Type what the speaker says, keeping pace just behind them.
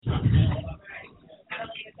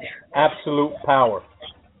Absolute power.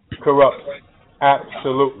 Corrupt.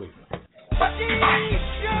 Absolutely.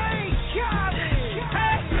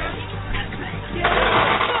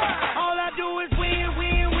 All I do is win,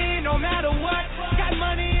 win, win, no matter what. Got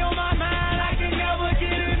money on my mind, I can never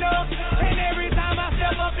get enough. And every time I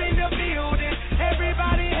step up in the building,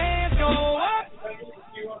 everybody hands go up.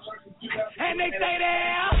 And they say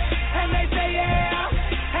there, and they say yeah,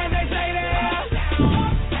 and they say there.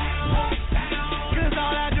 Cause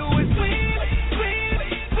all I do is win, win,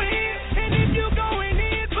 win. And if you going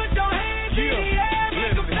in, put your hands in the air,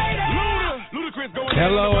 make them say that.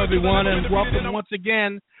 Hello, everyone, and welcome once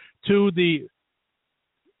again to the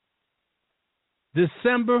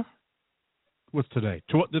December, what's today?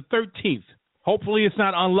 The 13th. Hopefully it's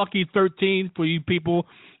not unlucky 13 for you people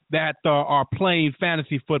that are playing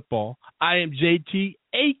fantasy football. I am JT,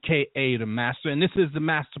 a.k.a. The Master, and this is the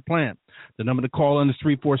Master Plan. The number to call in is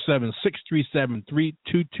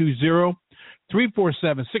 347-637-3220,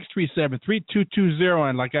 347-637-3220,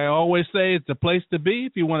 and like I always say, it's the place to be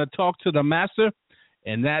if you want to talk to the Master,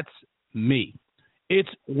 and that's me. It's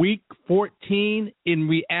week 14 in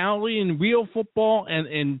reality, in real football, and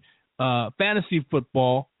in fantasy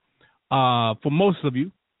football for most of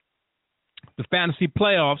you. The fantasy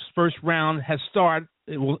playoffs first round has started.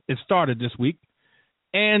 It started this week,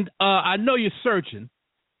 and I know you're searching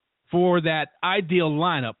for that ideal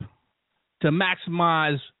lineup to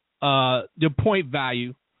maximize your point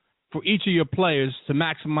value for each of your players to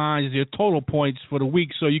maximize your total points for the week,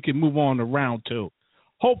 so you can move on to round two.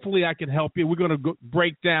 Hopefully, I can help you. We're going to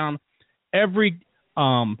break down every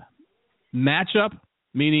matchup,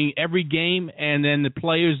 meaning every game, and then the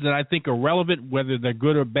players that I think are relevant, whether they're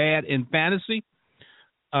good or bad in fantasy.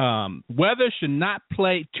 Weather should not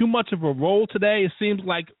play too much of a role today. It seems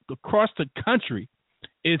like across the country,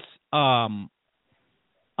 it's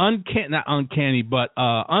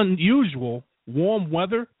unusual warm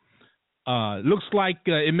weather. Looks like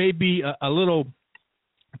it may be a little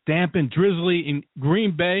damp and drizzly in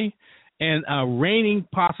Green Bay and raining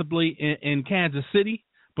possibly in Kansas City.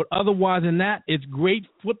 But otherwise than that, it's great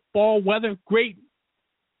football weather, great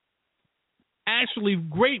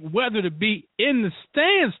weather to be in the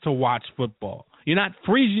stands to watch football. You're not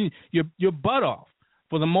freezing your butt off.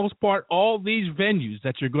 For the most part, all these venues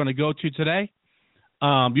that you're going to go to today,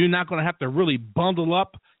 you're not going to have to really bundle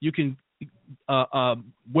up. You can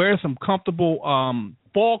wear some comfortable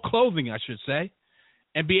fall clothing, I should say,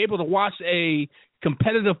 and be able to watch a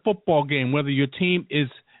competitive football game, whether your team is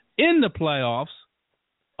in the playoffs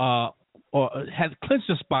or has clinched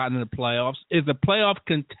a spot in the playoffs, is a playoff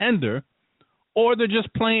contender, or they're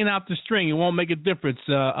just playing out the string. It won't make a difference.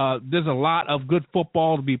 There's a lot of good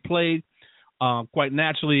football to be played. Quite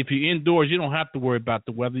naturally, if you're indoors, you don't have to worry about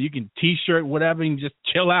the weather. You can T-shirt, whatever, and just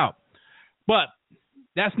chill out. But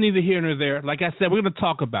that's neither here nor there. Like I said, we're going to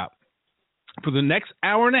talk about, for the next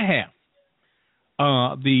hour and a half,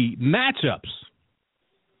 the matchups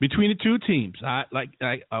between the two teams. I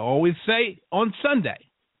always say on Sunday,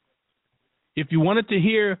 if you wanted to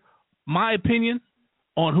hear my opinion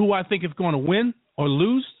on who I think is going to win or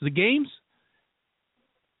lose the games,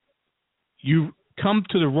 you come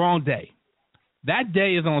to the wrong day. That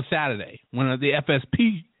day is on Saturday when the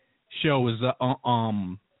FSP show is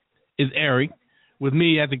airing, with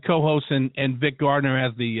me as the co-host and Vic Gardner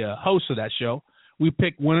as the host of that show. We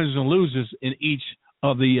pick winners and losers in each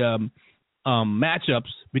of the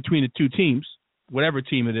matchups between the two teams, whatever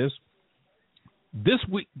team it is.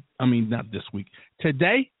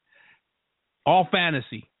 Today, all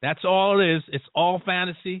fantasy. That's all it is. It's all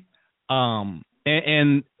fantasy, and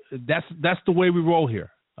that's the way we roll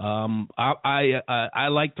here. I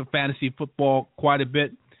like the fantasy football quite a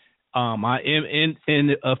bit. I am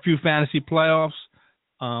in a few fantasy playoffs.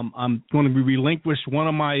 I'm going to relinquish one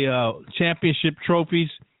of my championship trophies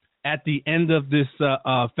at the end of this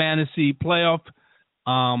fantasy playoff.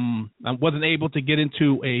 I wasn't able to get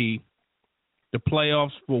into the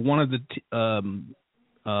playoffs for one of the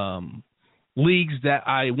leagues that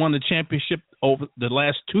I won the championship over the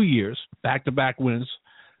last 2 years, back-to-back wins.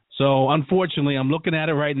 So, unfortunately, I'm looking at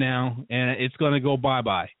it right now, and it's going to go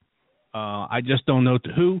bye-bye. I just don't know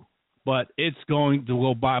to who, but it's going to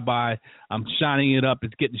go bye-bye. I'm shining it up.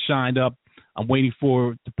 It's getting shined up. I'm waiting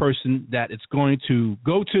for the person that it's going to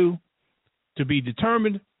go to be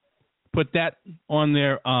determined. Put that on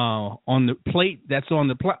their on the plate. That's on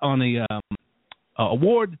the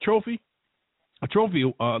award, the trophy,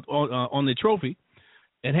 on the trophy,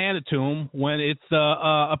 and hand it to them when it's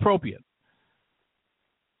appropriate.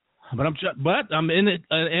 But I'm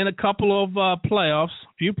in a couple of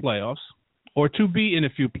few playoffs, or to be in a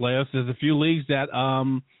few playoffs. There's a few leagues that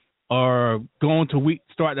are going to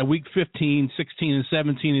start at week 15, 16, and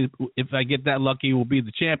 17. If I get that lucky, will be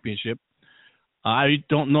the championship. I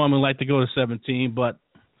don't normally like to go to 17, but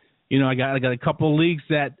I got a couple of leagues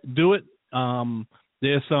that do it.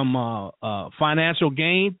 There's some financial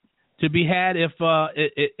gain to be had if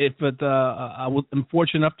I'm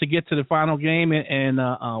fortunate enough to get to the final game and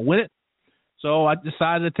win it. So I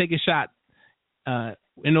decided to take a shot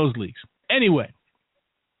in those leagues. Anyway,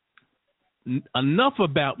 enough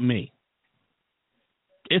about me.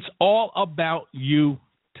 It's all about you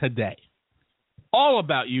today. All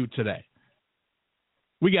about you today.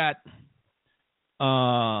 We got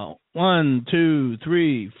 1, 2,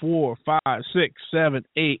 3, 4, 5, 6, 7,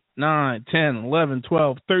 8, 9, 10, 11,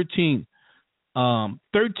 12, 13.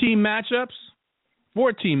 13 matchups.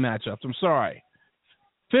 14 matchups. I'm sorry.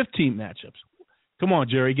 15 matchups. Come on,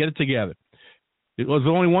 Jerry, get it together. It was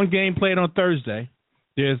only one game played on Thursday.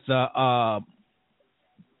 There's 14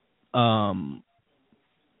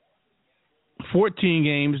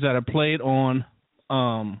 games that are played on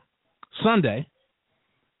Sunday.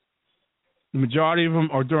 The majority of them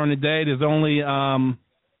are during the day. There's only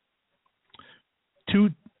 2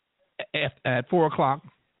 at 4 o'clock.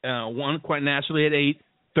 One quite naturally at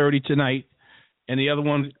 8:30 tonight, and the other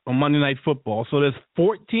one on Monday Night Football. So there's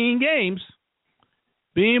 14 games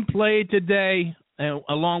being played today, and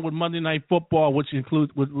along with Monday Night Football, which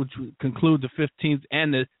conclude the 15th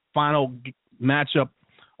and the final matchup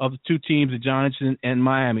of the two teams, the Giants and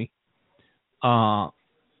Miami,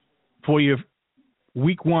 for your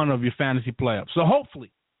week 1 of your fantasy playoffs. So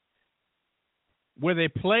hopefully, where they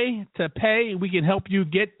play to pay, we can help you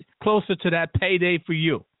get closer to that payday for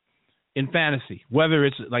you in fantasy. Whether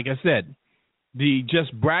it's, like I said, the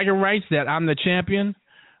just bragging rights that I'm the champion,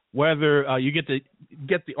 whether you get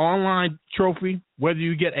the online trophy, whether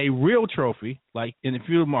you get a real trophy, like in a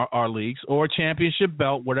few of our leagues, or a championship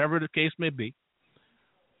belt, whatever the case may be,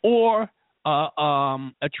 or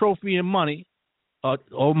a trophy in money,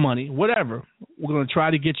 or money, whatever. We're going to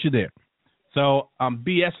try to get you there. So I'm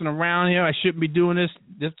BSing around here. I shouldn't be doing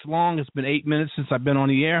this long. It's been 8 minutes since I've been on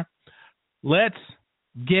the air. Let's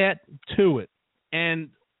get to it.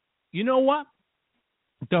 And you know what?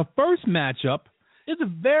 The first matchup is a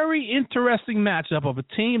very interesting matchup of a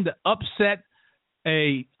team that upset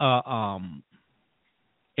a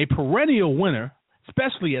perennial winner,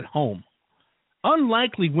 especially at home.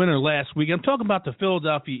 Unlikely winner last week. I'm talking about the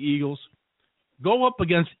Philadelphia Eagles. Go up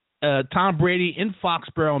against Tom Brady in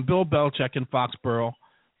Foxborough and Bill Belichick in Foxborough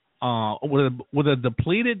with a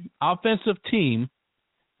depleted offensive team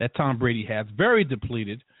that Tom Brady has, very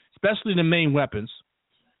depleted, especially the main weapons.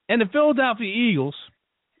 And the Philadelphia Eagles,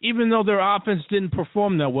 even though their offense didn't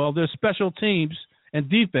perform that well, their special teams and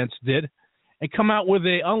defense did, and come out with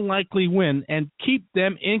an unlikely win and keep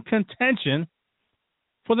them in contention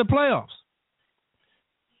for the playoffs.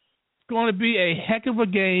 Going to be a heck of a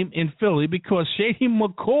game in Philly because Shady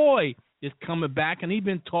McCoy is coming back, and he's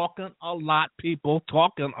been talking a lot, people,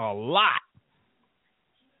 talking a lot.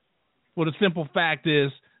 Well, the simple fact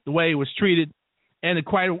is the way he was treated, and the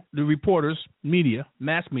reporters, media,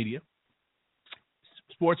 mass media,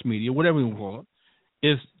 sports media, whatever you want to call it,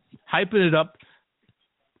 is hyping it up,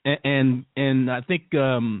 and I think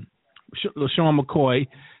Sean McCoy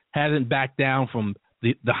hasn't backed down from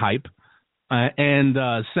the hype. And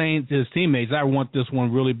saying to his teammates, I want this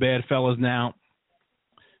one really bad, fellas. Now,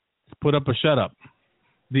 put up or shut up.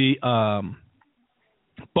 The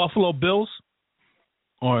Buffalo Bills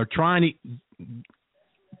are trying to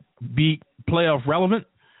be playoff relevant.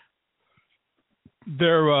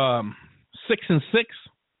 They're 6-6,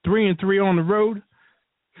 3-3 on the road,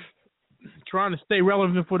 trying to stay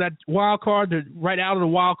relevant for that wild card. They're right out of the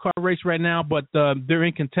wild card race right now, but they're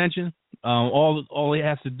in contention. All he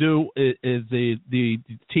has to do is the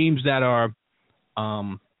teams that are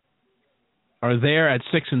there at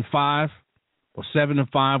 6-5 or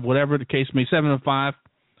 7-5, whatever the case may be, 7-5,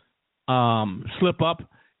 slip up,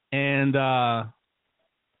 and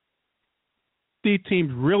these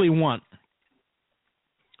teams really want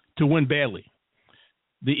to win badly.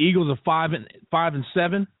 The Eagles are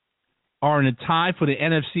 5-7, are in a tie for the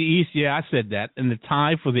NFC East. Yeah, I said that, in the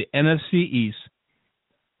tie for the NFC East.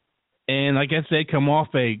 And like I said, come off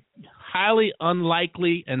a highly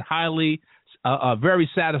unlikely and very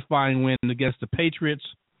satisfying win against the Patriots.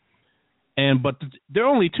 But they're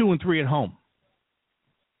only 2-3 at home.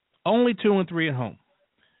 Only 2-3 at home.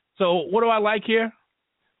 So what do I like here?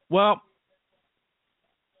 Well,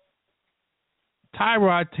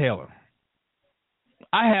 Tyrod Taylor.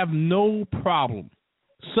 I have no problem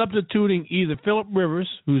substituting either Phillip Rivers,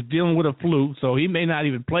 who's dealing with a flu, so he may not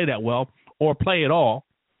even play that well, or play at all,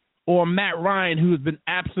 or Matt Ryan, who has been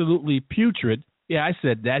absolutely putrid. Yeah, I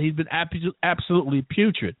said that. He's been absolutely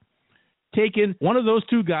putrid. Taking one of those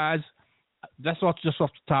two guys, that's just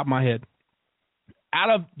off the top of my head, out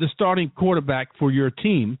of the starting quarterback for your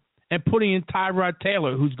team and putting in Tyrod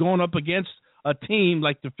Taylor, who's going up against a team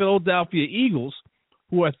like the Philadelphia Eagles,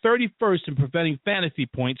 who are 31st in preventing fantasy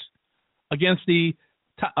points against the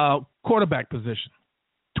quarterback position.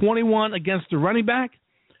 21 against the running back,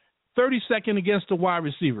 32nd against the wide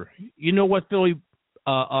receiver. You know what Philly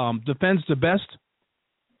defends the best?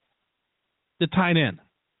 The tight end.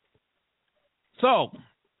 So,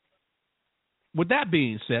 with that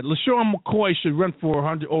being said, LaShawn McCoy should run for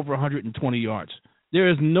over 120 yards. There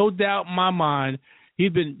is no doubt in my mind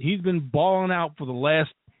he's been balling out for the last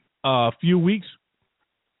few weeks.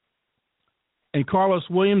 And Carlos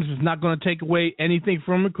Williams is not going to take away anything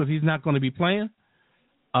from him because he's not going to be playing.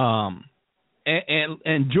 And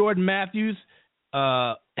Jordan Matthews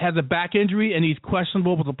has a back injury and he's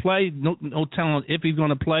questionable to play. No telling if he's going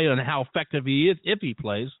to play and how effective he is if he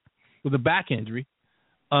plays with a back injury.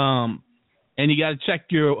 And you got to check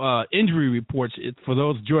your injury reports for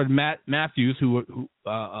those Jordan Matthews who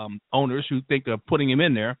owners who think of putting him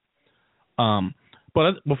in there.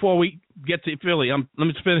 But before we get to Philly, let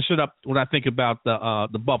me finish it up when I think about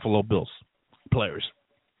the Buffalo Bills players.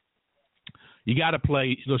 You got to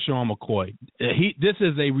play LaShawn McCoy. This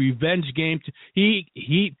is a revenge game.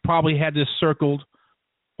 He probably had this circled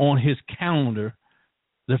on his calendar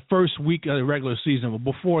the first week of the regular season, but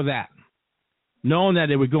before that, knowing that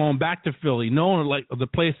they were going back to Philly, knowing like the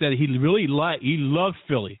place that he really liked. He loved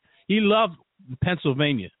Philly. He loved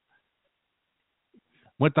Pennsylvania.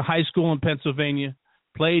 Went to high school in Pennsylvania,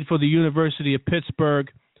 played for the University of Pittsburgh,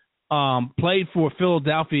 played for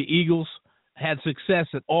Philadelphia Eagles, had success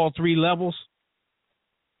at all three levels,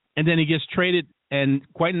 and then he gets traded. And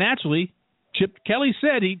quite naturally, Chip Kelly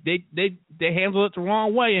said they handled it the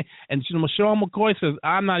wrong way. And Sean McCoy says,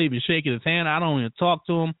 "I'm not even shaking his hand. I don't even talk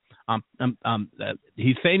to him.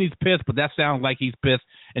 He's saying he's pissed, but that sounds like he's pissed,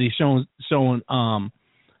 and he's showing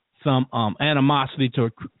some animosity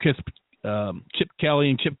to Chip Kelly,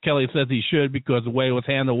 and Chip Kelly says he should because the way it was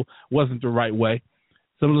handled wasn't the right way.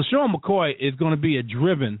 So LaShawn McCoy is going to be a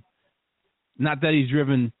driven, not that he's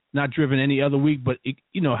not driven any other week, but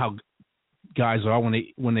you know how guys are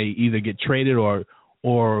when they either get traded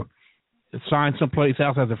or sign someplace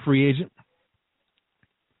else as a free agent.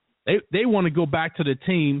 They want to go back to the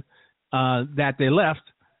team that they left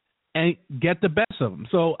and get the best of them.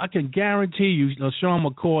 So I can guarantee you LaShawn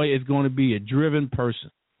McCoy is going to be a driven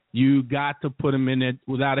person. You got to put him in there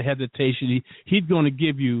without a hesitation. He's going to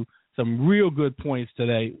give you some real good points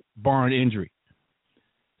today, barring injury.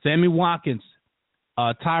 Sammy Watkins,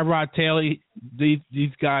 Tyrod Taylor,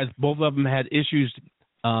 these guys, both of them had issues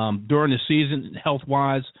during the season,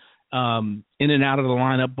 health-wise, in and out of the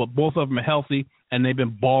lineup, but both of them are healthy, and they've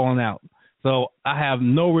been balling out. So I have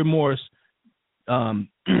no remorse going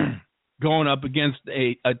up against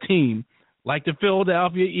a team like the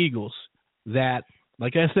Philadelphia Eagles that,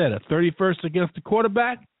 like I said, 31st against the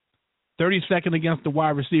quarterback, 32nd against the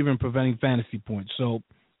wide receiver in preventing fantasy points. So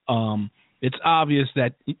it's obvious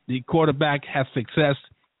that the quarterback has success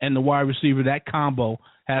and the wide receiver, that combo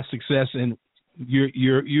has success. And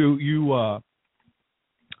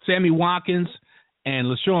Sammy Watkins and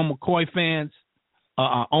LaShawn McCoy fans,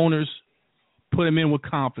 owners, put him in with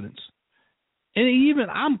confidence. And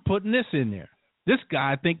I'm putting this in there. This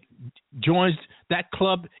guy, I think, joins that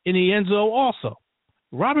club in the end zone also.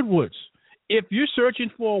 Robert Woods. If you're searching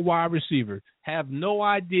for a wide receiver, have no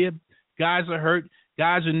idea, guys are hurt,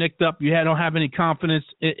 guys are nicked up, you don't have any confidence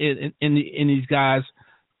in these guys,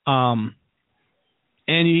 and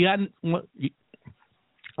you got.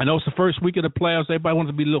 I know it's the first week of the playoffs. Everybody wants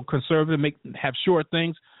to be a little conservative, have short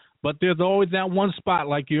things, but there's always that one spot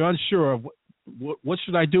like you're unsure of what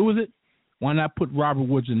should I do with it. Why not put Robert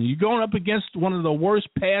Woods in there? You're going up against one of the worst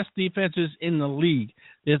pass defenses in the league.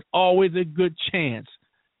 There's always a good chance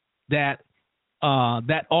that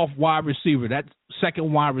that off wide receiver, that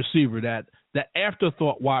second wide receiver, that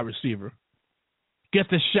afterthought wide receiver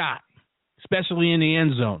gets a shot, especially in the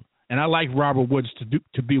end zone. And I like Robert Woods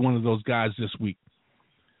to be one of those guys this week.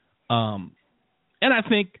 And I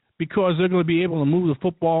think because they're going to be able to move the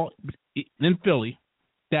football in Philly,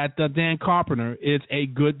 that Dan Carpenter is a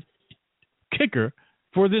good kicker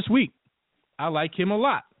for this week. I like him a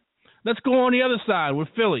lot. Let's go on the other side with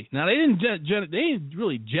Philly. Now, they didn't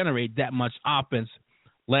really generate that much offense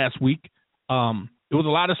last week. It was a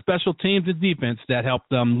lot of special teams and defense that helped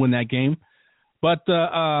them win that game. But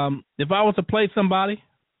if I was to play somebody,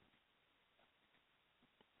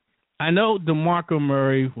 I know DeMarco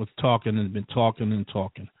Murray was talking and been talking and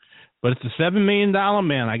talking. But it's a $7 million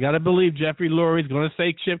man. I got to believe Jeffrey Lurie's going to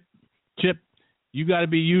say, Chip, you got to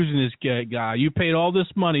be using this guy. You paid all this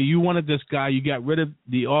money. You wanted this guy. You got rid of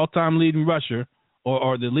the all-time leading rusher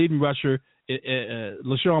or the leading rusher,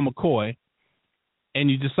 LaShawn McCoy,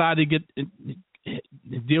 and you decided to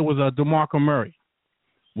deal with DeMarco Murray.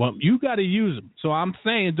 Well, you got to use him. So I'm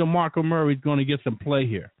saying DeMarco Murray is going to get some play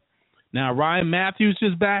here. Now, Ryan Matthews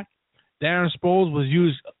is back. Darren Sproles was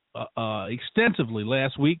used extensively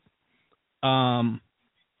last week. So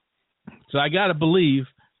I got to believe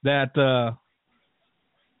that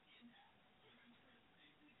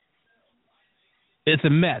it's a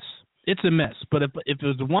mess. It's a mess. But if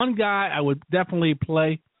there's one guy I would definitely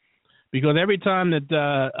play, because every time that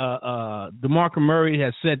DeMarco Murray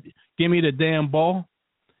has said, give me the damn ball,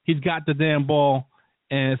 he's got the damn ball,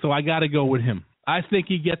 and so I got to go with him. I think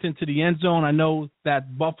he gets into the end zone. I know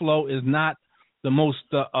that Buffalo is not the most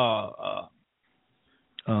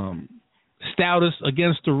stoutest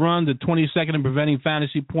against the run, the 22nd in preventing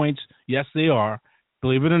fantasy points. Yes, they are,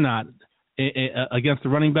 believe it or not, against the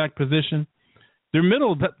running back position. They're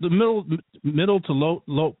middle of the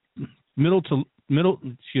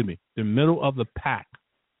pack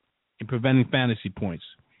in preventing fantasy points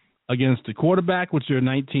against the quarterback, which are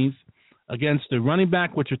 19th, against the running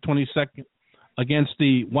back, which are 22nd, against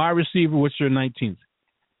the wide receiver, which are 19th.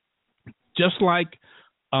 Just like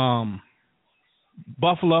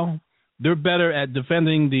Buffalo, they're better at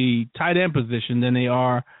defending the tight end position than they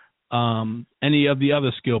are any of the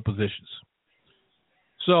other skill positions.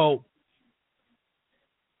 So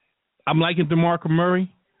I'm liking DeMarco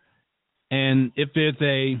Murray, and if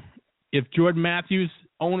Jordan Matthews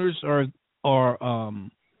owners or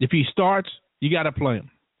if he starts, you got to play him,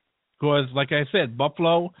 because like I said,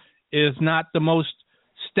 Buffalo is not the most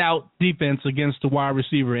stout defense against the wide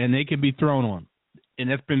receiver, and they can be thrown on, and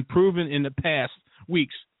that's been proven in the past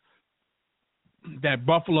weeks that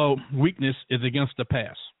Buffalo weakness is against the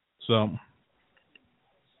pass. So,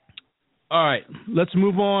 all right, let's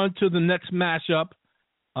move on to the next matchup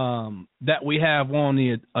that we have on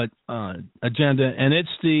the agenda, and it's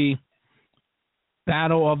the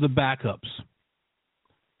battle of the backups.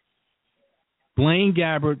 Blaine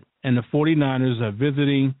Gabbert and the 49ers are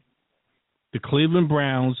visiting the Cleveland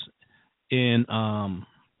Browns in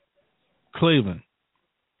Cleveland.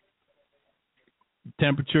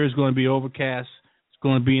 Temperature is going to be overcast. It's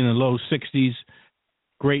going to be in the low 60s.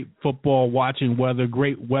 Great football watching weather.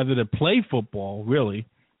 Great weather to play football, really.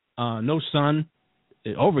 No sun.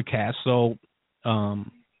 Overcast, so no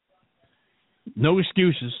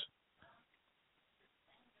excuses.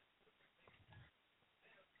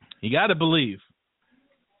 You got to believe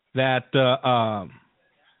that the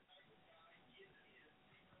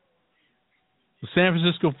San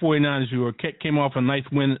Francisco 49ers, who came off a nice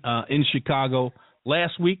win in Chicago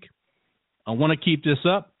last week, I want to keep this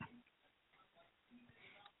up.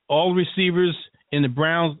 All receivers in the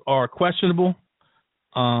Browns are questionable.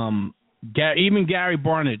 Even Gary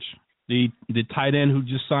Barnidge, the tight end who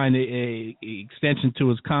just signed a extension to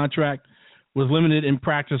his contract, was limited in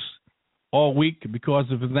practice all week because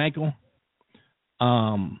of his ankle.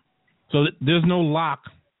 So there's no lock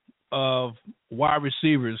of wide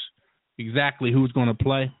receivers exactly who's going to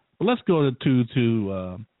play. But let's go to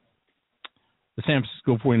the San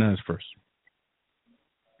Francisco 49ers first.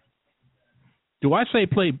 Do I say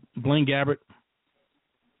play Blaine Gabbert?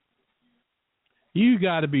 You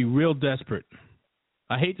got to be real desperate.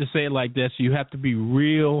 I hate to say it like this. You have to be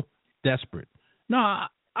real desperate. No, I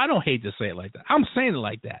don't hate to say it like that. I'm saying it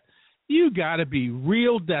like that. You got to be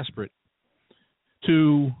real desperate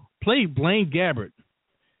to play Blaine Gabbert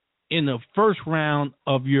in the first round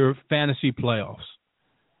of your fantasy playoffs.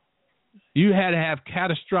 You had to have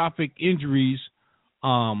catastrophic injuries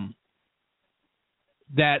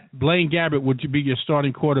that Blaine Gabbert would be your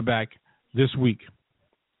starting quarterback this week.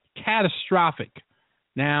 Catastrophic.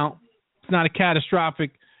 Now, it's not a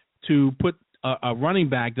catastrophic to put a running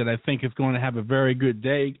back that I think is going to have a very good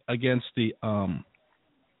day against the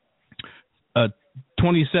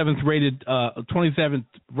 27th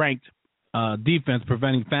ranked defense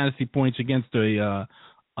preventing fantasy points against the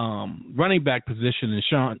running back position in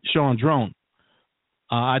Sean Drone.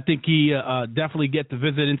 I think he definitely get the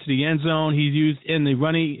visit into the end zone. He's used in the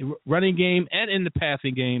running game and in the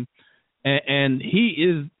passing game, and he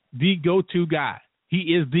is the go-to guy.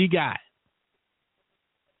 He is the guy.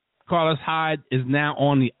 Carlos Hyde is now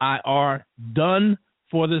on the IR, done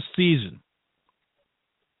for the season.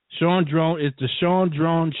 Sean Drone is the Sean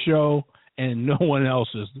Drone show, and no one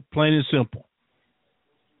else is, plain and simple.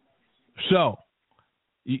 So,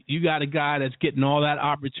 you got a guy that's getting all that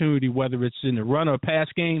opportunity, whether it's in the run or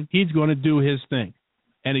pass game. He's going to do his thing.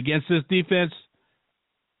 And against this defense,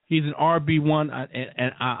 he's an RB1,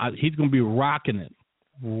 and he's going to be rocking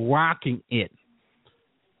it.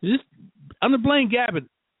 Just under Blaine Gabbert,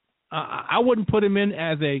 I wouldn't put him in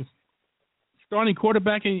as a starting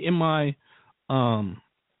quarterback in my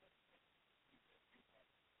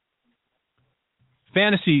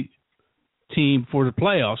fantasy team for the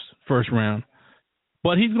playoffs first round,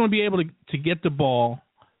 but he's going to be able to get the ball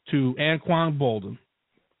to Anquan Bolden,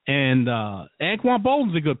 and Anquan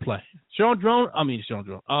Bolden's a good play.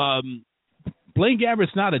 Blaine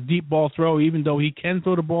Gabbert's not a deep ball thrower, even though he can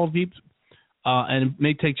throw the ball deep, and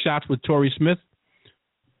may take shots with Torrey Smith,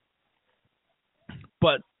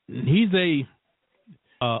 but he's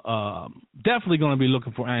definitely going to be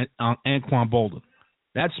looking for Anquan Bolden.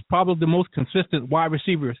 That's probably the most consistent wide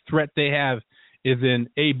receiver threat they have is in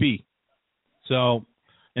AB. So,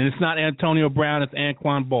 and it's not Antonio Brown, it's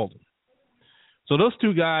Anquan Bolden. So those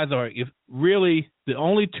two guys are really the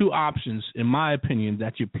only two options, in my opinion,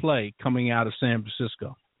 that you play coming out of San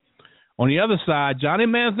Francisco. On the other side, Johnny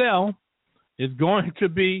Manziel is going to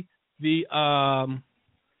be the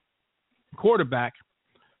quarterback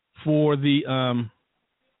for the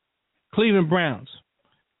Cleveland Browns.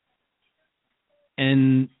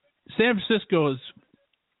 And San Francisco is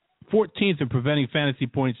 14th in preventing fantasy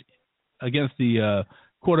points against the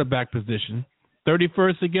quarterback position,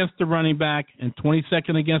 31st against the running back, and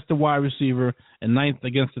 22nd against the wide receiver, and 9th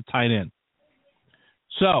against the tight end.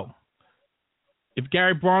 So, if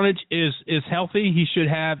Gary Barnidge is healthy, he should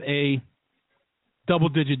have a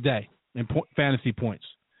double-digit day in fantasy points.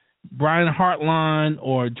 Brian Hartline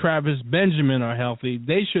or Travis Benjamin are healthy.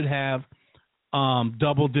 They should have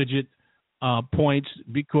double-digit points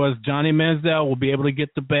because Johnny Manziel will be able to get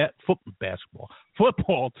the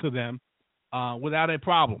football to them without a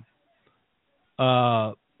problem.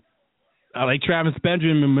 I like Travis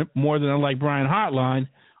Benjamin more than I like Brian Hartline,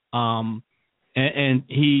 and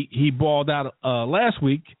he balled out last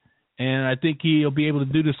week, and I think he'll be able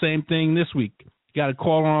to do the same thing this week. Got a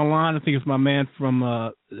caller online. I think it's my man from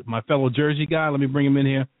my fellow Jersey guy. Let me bring him in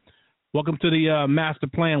here. Welcome to the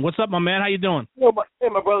Masterplan. What's up, my man? How you doing? Hey,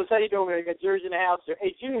 my brothers. How you doing? You got Jersey in the house here.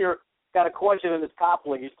 Hey, Junior got a question in his cop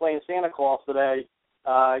league. He's playing Santa Claus today.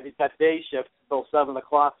 He's got day shift till 7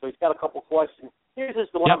 o'clock, so he's got a couple questions. Here's his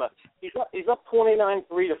dilemma. Yep. He's up 29-3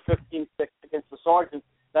 to 15-6 against the Sergeants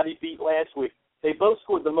that he beat last week. They both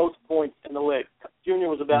scored the most points in the league. Junior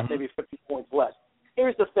was about maybe 50 points less.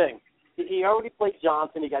 Here's the thing. He already played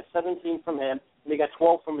Johnson. He got 17 from him, and he got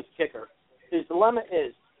 12 from his kicker. His dilemma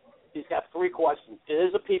is he's got three questions. It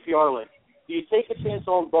is a PPR league. Do you take a chance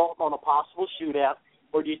on Dalton on a possible shootout,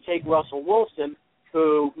 or do you take Russell Wilson,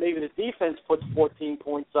 who maybe the defense puts 14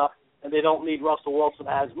 points up, and they don't need Russell Wilson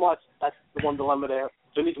as much? That's the one dilemma there.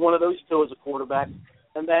 So he needs one of those two as a quarterback.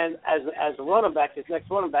 And then as a running back, his next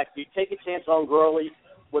running back, do you take a chance on Gurley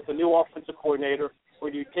with the new offensive coordinator, or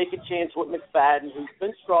do you take a chance with McFadden, who's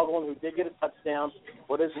been struggling, who did get a touchdown,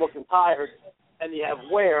 but is looking tired, and you have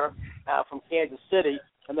Ware from Kansas City.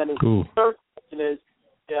 And then his third question is,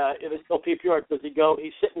 if it's still PPR, does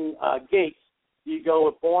he's sitting Gates. Do you go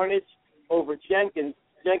with Barnidge over Jenkins?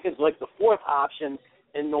 Jenkins like the fourth option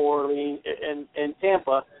in New Orleans, in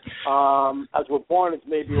Tampa, as with Barnidge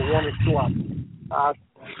maybe a 1 or 2 option.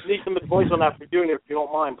 Need some advice on that for Junior, if you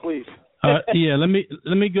don't mind, please. Yeah, let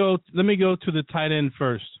me go to the tight end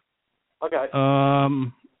first. Okay.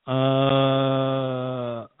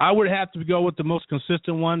 I would have to go with the most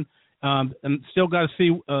consistent one. And still got to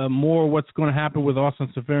see more what's going to happen with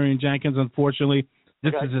Austin Seferian-Jenkins. Unfortunately,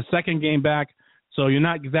 this is his second game back, so you're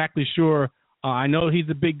not exactly sure. I know he's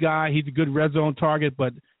a big guy; he's a good red zone target,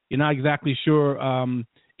 but you're not exactly sure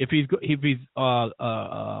if he's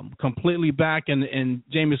completely back and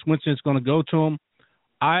Jameis Winston is going to go to him.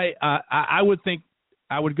 I would think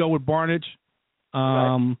I would go with Barnidge.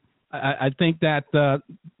 I think that,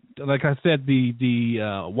 like I said, the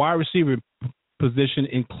wide receiver position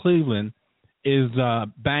in Cleveland is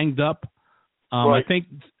banged up. I think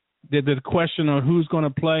the question on who's going to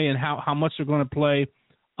play and how much they're going to play,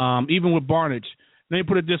 even with Barnidge. Let me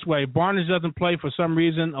put it this way: if Barnidge doesn't play for some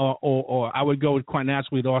reason, or I would go with quite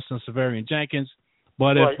naturally with Austin Seferian-Jenkins.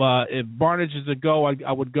 But if Barnidge is a go,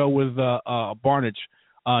 I would go with Barnidge.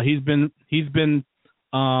 He's been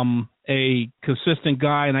a consistent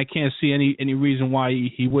guy, and I can't see any reason why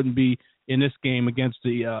he wouldn't be in this game against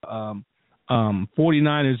the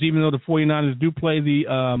 49ers. Even though the 49ers do play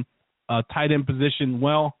the tight end position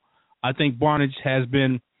well, I think Barnidge has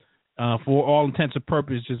been, for all intents and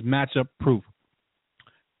purposes, matchup proof.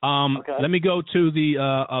 Let me go to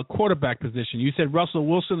the quarterback position. You said Russell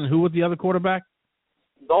Wilson, and who was the other quarterback?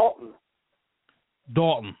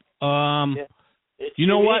 Dalton. Yeah. It's you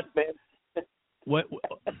know what? unique, man.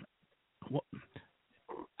 What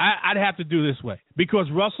I'd have to do this way because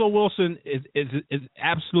Russell Wilson is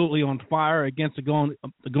absolutely on fire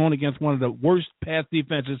going against one of the worst pass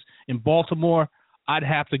defenses in Baltimore. I'd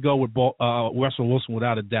have to go with Russell Wilson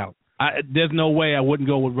without a doubt. There's no way I wouldn't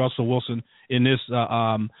go with Russell Wilson in this.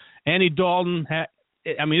 Andy Dalton,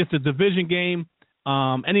 it's a division game.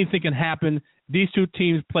 Anything can happen. These two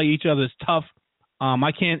teams play each other. It's tough.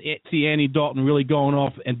 I can't see Andy Dalton really going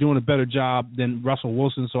off and doing a better job than Russell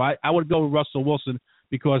Wilson. So I would go with Russell Wilson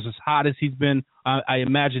because as hot as he's been, I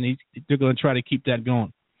imagine they're going to try to keep that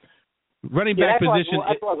going. Running back position.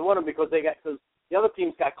 That's what I was wondering because the other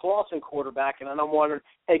team's got Clausen quarterback, and I'm wondering,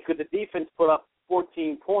 hey, could the defense put up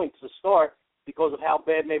 14 points to start because of how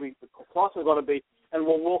bad maybe Clausen's going to be, and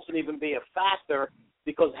will Wilson even be a factor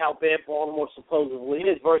because of how bad Baltimore supposedly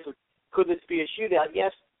is versus could this be a shootout?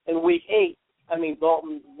 Yes, in Week 8,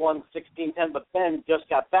 Dalton won 16-10, but Ben just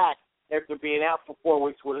got back after being out for 4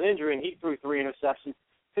 weeks with an injury, and he threw 3 interceptions.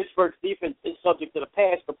 Pittsburgh's defense is subject to the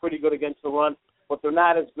pass. They're pretty good against the run, but they're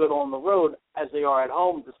not as good on the road as they are at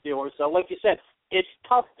home, the Steelers. So, like you said, it's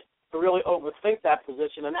tough to really overthink that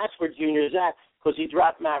position, and that's where Junior's at because he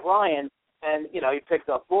dropped Matt Ryan, and, he picked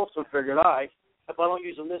up Wilson, figured, all right, if I don't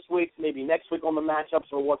use him this week, maybe next week on the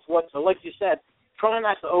matchups or what's what. So, like you said, try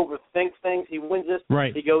not to overthink things. He wins this,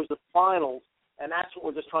 right. He goes to finals. And that's what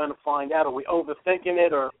we're just trying to find out. Are we overthinking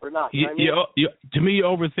it or not? You know what I mean? To me, you're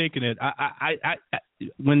overthinking it.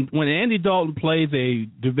 When Andy Dalton plays a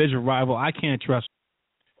division rival, I can't trust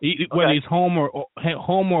him. Whether he's home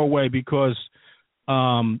or away, because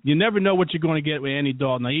you never know what you're going to get with Andy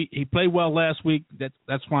Dalton. Now, he played well last week.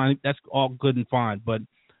 That's fine. That's all good and fine. But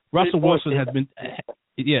Russell Wilson has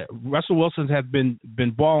been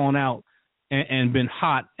balling out. And been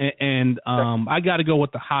hot, and I got to go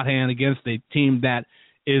with the hot hand against a team that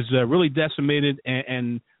is really decimated,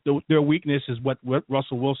 and their weakness is what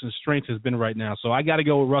Russell Wilson's strength has been right now. So I got to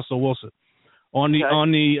go with Russell Wilson on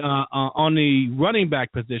the running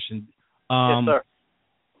back position. Yes, sir.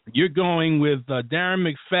 You're going with Darren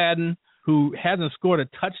McFadden, who hasn't scored a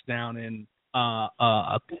touchdown in my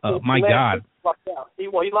God. He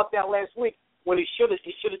lucked out last week when he should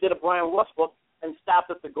have did a Brian Westbrook and stopped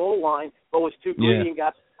at the goal line, but was too greedy and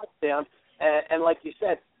got a touchdown. And like you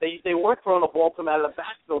said, they weren't throwing the ball to him out of the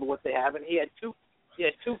backfield what they have, and he had two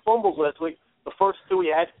fumbles last week. The first 2 he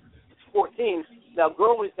had, 14. Now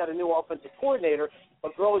Gurley's got a new offensive coordinator,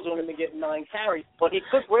 but Gurley's only been getting 9 carries. But he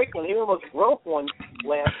could break one. He almost broke one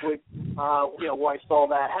last week. Where I saw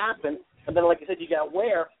that happen. And then, like I said, you got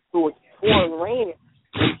Ware, who was pouring rain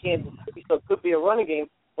in Kansas City, so it could be a running game.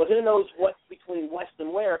 But who knows what between West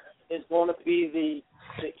and Ware is going to be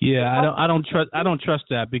I don't trust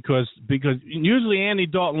that because usually Andy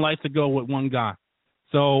Dalton likes to go with one guy.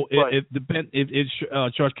 So it depends.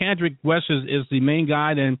 Charles Kendrick West is the main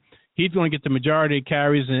guy, then he's going to get the majority of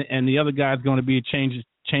carries, and the other guy is going to be a change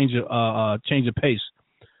of pace.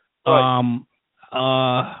 Right.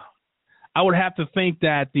 I would have to think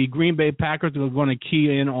that the Green Bay Packers are going to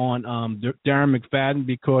key in on Darren McFadden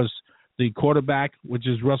because the quarterback, which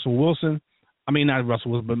is Russell Wilson. Not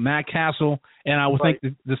Russell Wilson, but Matt Castle. And I would think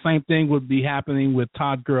the same thing would be happening with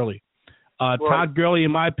Todd Gurley. Todd Gurley,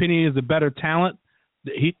 in my opinion, is a better talent.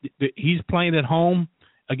 He's playing at home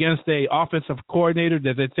against a offensive coordinator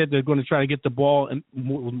that they said they're going to try to get the ball in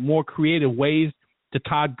more creative ways to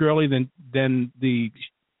Todd Gurley than the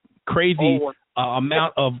crazy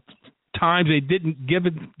amount of times they didn't give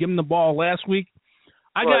him the ball last week.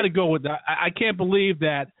 I got to go with that. I can't believe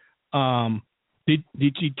that the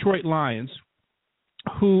Detroit Lions,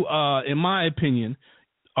 who, in my opinion,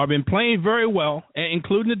 have been playing very well,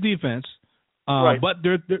 including the defense, but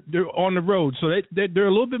they're on the road, so they're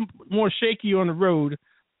a little bit more shaky on the road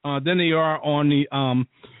than they are on the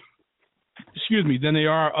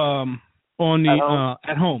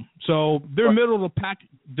at home. So they're middle of the pack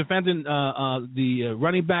defending the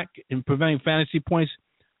running back and preventing fantasy points.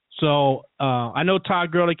 So I know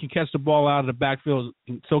Todd Gurley can catch the ball out of the backfield,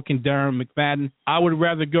 and so can Darren McFadden. I would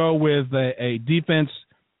rather go with a defense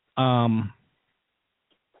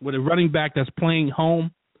with a running back that's playing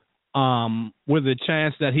home with a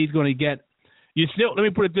chance that he's going to get. Let me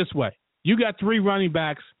put it this way. You got 3 running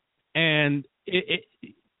backs, and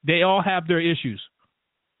they all have their issues.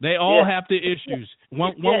 They all have their issues,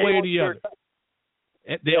 one way or the other.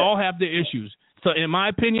 They all have their issues. So in my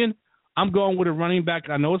opinion, I'm going with a running back.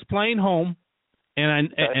 I know it's playing home,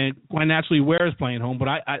 and quite naturally Ware is playing home, but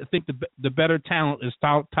I think the better talent is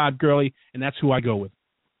Todd Gurley, and that's who I go with.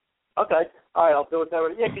 Okay. All right, I'll do it that way.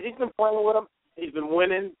 Yeah, because he's been playing with him. He's been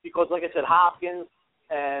winning because, like I said, Hopkins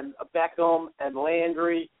and Beckham and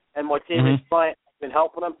Landry and Martinez Bryant, been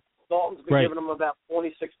helping him. Dalton's been giving him about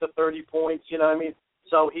 26 to 30 points, you know what I mean?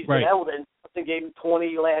 So he's been able to, and Dalton gave him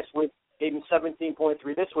 20 last week, gave him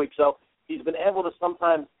 17.3 this week. So he's been able to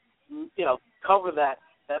sometimes, you know, cover that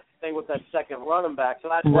thing with that second running back. So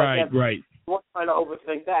that's why we weren't trying to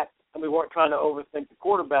overthink that, and we weren't trying to overthink the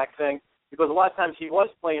quarterback thing, because a lot of times he was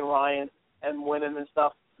playing Ryan and winning and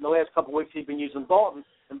stuff. In the last couple of weeks he's been using Dalton,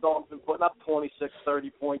 and Dalton's been putting up 26, 30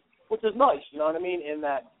 points, which is nice, you know what I mean, in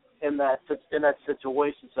that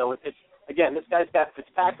situation. So it's again, this guy's got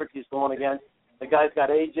Fitzpatrick he's going against. The guy's got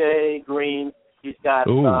A.J. Green. He's got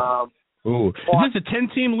Is this a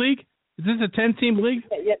 10-team league? Is this a 10-team league?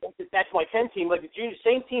 Yeah, that's my 10-team. Like the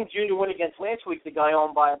same team Junior went against last week, the guy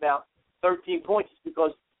on by about 13 points,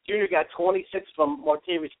 because Junior got 26 from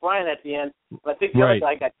Martavis Bryant at the end. But I think the other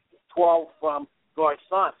guy got 12 from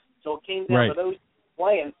Garcon. So it came down to those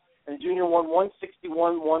playing, and Junior won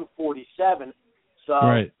 161-147. So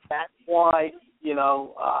that's why, you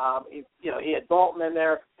know, he had Dalton in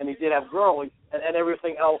there, and he did have Gurley, and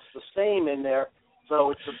everything else the same in there.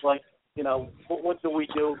 So it's just like, you know, what do we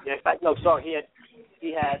do? He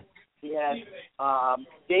had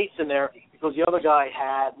Gates in there because the other guy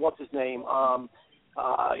had, what's his name?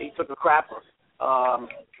 He took a crapper,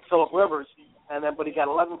 Phillip Rivers, but he got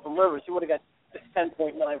 11 from Rivers. He would have got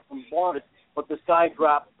 10.9 from Barnes, but this guy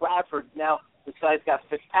dropped Bradford. Now this guy's got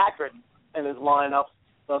Fitzpatrick in his lineup,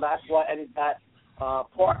 so that's why. And he's got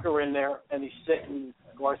Parker in there, and he's sitting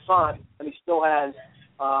Garcon, and he still has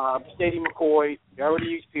Stady McCoy. He already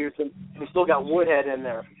used Pearson, and he still got Woodhead in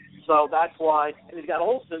there. So that's why. And he's got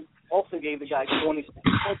Olsen. Olsen gave the guy 26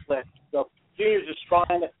 points last. So Junior's just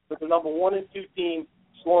trying to, with the number 1 and 2 team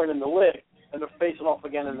scoring in the league, and they're facing off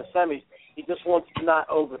again in the semis. He just wants to not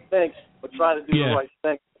overthink, but try to do the right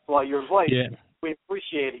thing. That's why you're right. Yeah. We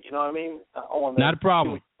appreciate it. You know what I mean? Not a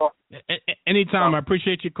problem. Anytime. I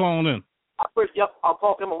appreciate you calling in. I'll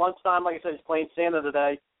talk to him at lunchtime. Like I said, he's playing Santa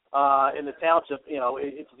today in the township. You know,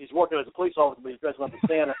 he's working as a police officer, but he's dressing up as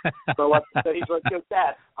Santa. So he's very good with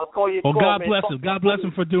that. I'll call you. Well, God bless him. God bless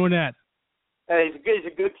him for doing that. Hey, he's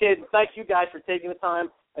a good kid. And thank you guys for taking the time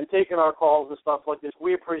and taking our calls and stuff like this.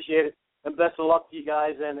 We appreciate it. And best of luck to you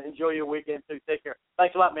guys, and enjoy your weekend, too. Take care.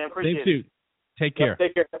 Thanks a lot, man. Appreciate it. Take care.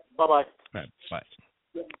 Take care. Bye-bye. All right, bye.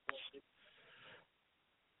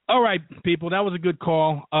 All right, people, that was a good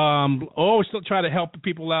call. Always still try to help the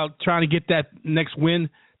people out, trying to get that next win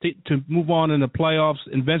to move on in the playoffs,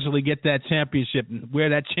 eventually get that championship, wear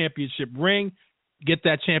that championship ring, get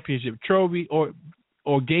that championship trophy, or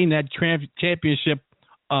gain that championship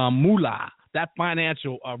moolah, that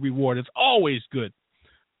financial reward. It's always good.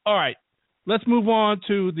 All right, let's move on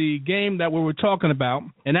to the game that we were talking about,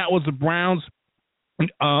 and that was the Browns and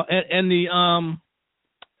the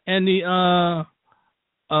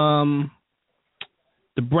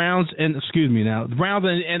Browns and the Browns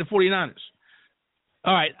and the 49ers.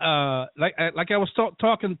 All right, like I was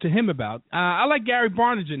talking to him about, I like Gary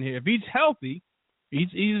Barnidge in here. If he's healthy,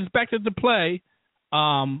 he's expected to play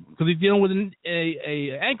because he's dealing with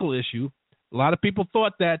a ankle issue. A lot of people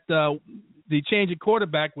thought that the change of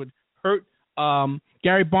quarterback would hurt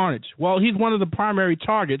Gary Barnidge. Well, he's one of the primary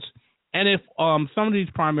targets, and if some of these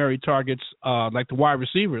primary targets, like the wide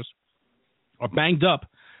receivers, are banged up,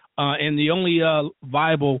 and the only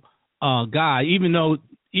viable guy, even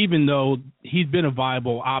though he's been a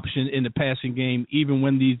viable option in the passing game, even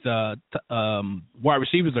when these wide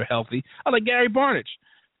receivers are healthy, I like Gary Barnidge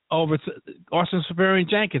over Austin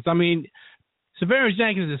Seferian-Jenkins. I mean,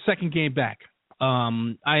 Seferian-Jenkins is the second game back.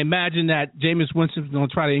 I imagine that Jameis Winston's going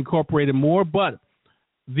to try to incorporate it more, but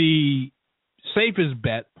the safest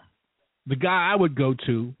bet, the guy I would go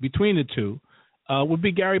to between the two, would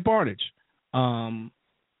be Gary Barnidge.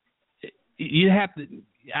 You have to.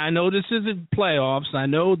 I know this isn't playoffs. I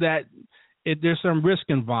know that there's some risk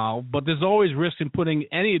involved, but there's always risk in putting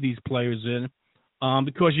any of these players in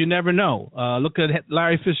because you never know. Look at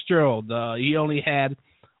Larry Fitzgerald. He only had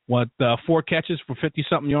 4 catches for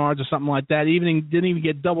 50-something yards or something like that. Didn't even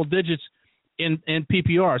get double digits in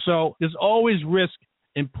PPR. So there's always risk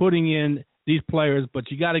in putting in these players,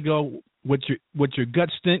 but you got to go with your gut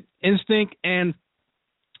instinct and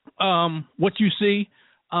what you see,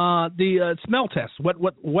 the smell test. What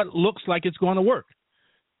looks like it's going to work.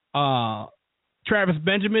 Travis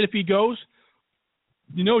Benjamin, if he goes,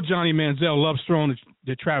 Johnny Manziel loves throwing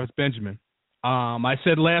to Travis Benjamin. I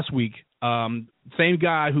said last week. Same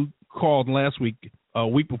guy who called last week, a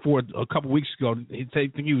week before, a couple weeks ago, he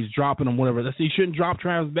think he was dropping him, whatever. He shouldn't drop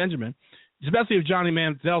Travis Benjamin, especially if Johnny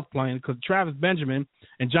Manziel's playing, because Travis Benjamin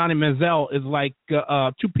and Johnny Manziel is like 2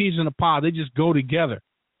 peas in a pod. They just go together.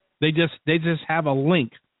 They just have a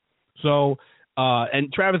link. So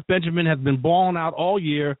And Travis Benjamin has been balling out all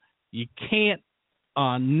year. You can't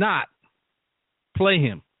not play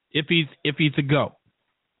him if he's a go.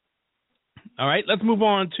 All right, let's move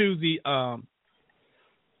on to the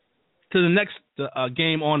next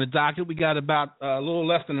game on the docket. We got about a little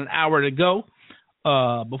less than an hour to go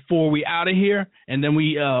before we out of here, and then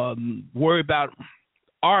we worry about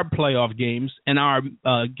our playoff games and our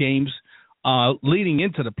games leading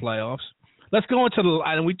into the playoffs. Let's go into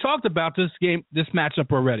and we talked about this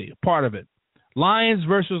matchup already, part of it. Lions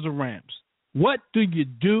versus the Rams. What do you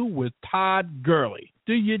do with Todd Gurley?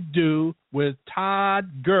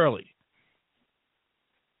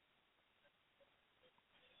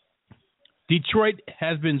 Detroit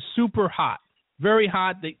has been super hot, very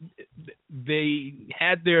hot. They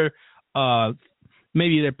had their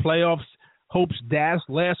maybe their playoffs hopes dashed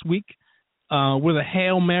last week with a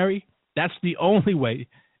Hail Mary. That's the only way.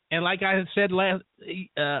 And like I had said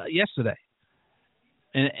yesterday,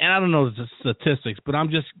 and I don't know the statistics, but I'm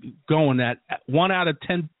just going that 1 out of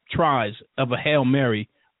 10 tries of a Hail Mary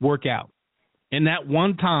work out. And that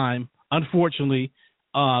one time, unfortunately,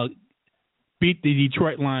 beat the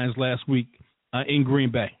Detroit Lions last week in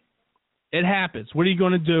Green Bay. It happens. What are you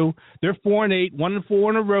going to do? They're 4-8, 1-4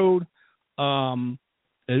 on the road.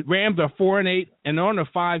 The Rams are 4-8, and they're on a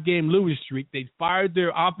 5-game losing streak. They fired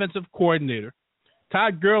their offensive coordinator.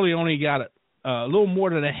 Todd Gurley only got a little more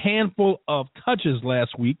than a handful of touches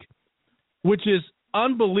last week, which is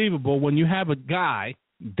unbelievable when you have a guy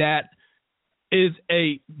that is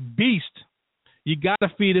a beast. You got to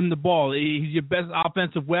feed him the ball. He's your best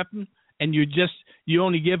offensive weapon, and you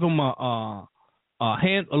only give him a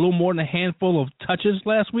little more than a handful of touches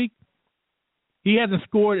last week. He hasn't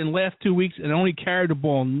scored in the last 2 weeks and only carried the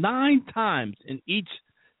ball 9 times in each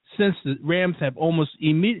since the Rams have almost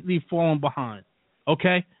immediately fallen behind.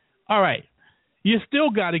 Okay? All right. You still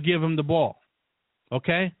got to give him the ball.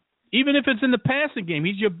 Okay? Even if it's in the passing game,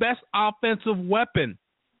 he's your best offensive weapon.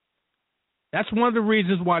 That's one of the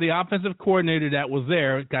reasons why the offensive coordinator that was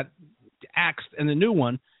there got axed, and the new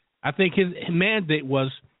one, I think his mandate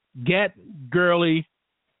was get Gurley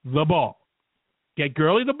the ball. Get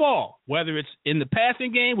Gurley the ball, whether it's in the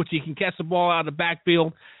passing game, which he can catch the ball out of the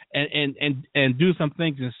backfield and do some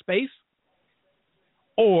things in space,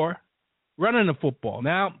 or running the football.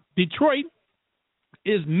 Now, Detroit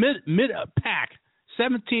is mid-pack,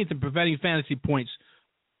 17th in preventing fantasy points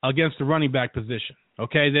against the running back position.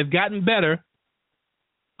 Okay, they've gotten better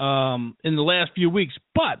in the last few weeks,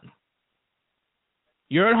 but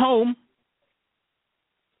you're at home.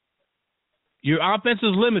 Your offense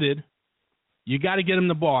is limited. You got to get him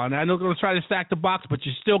the ball. And I know they're going to try to stack the box, but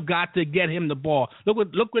you still got to get him the ball. Look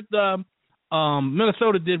what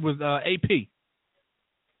Minnesota did with AP.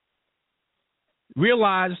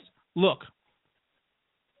 Realized, look,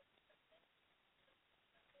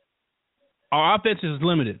 our offense is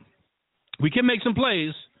limited. We can make some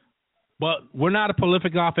plays, but we're not a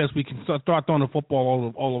prolific offense. We can start throwing the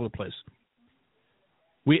football all over the place.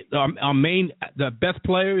 The best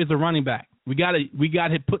player is the running back. We got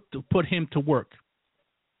to put him to work.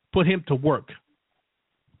 Put him to work.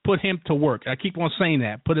 Put him to work. I keep on saying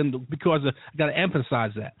that. Because I got to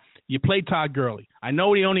emphasize that. You play Todd Gurley. I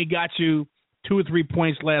know he only got you 2 or 3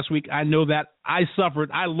 points last week. I know that. I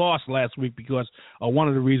lost last week because one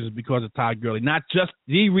of the reasons because of Todd Gurley. Not just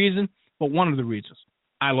the reason, but one of the reasons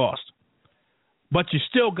I lost. But you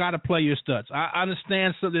still got to play your studs. I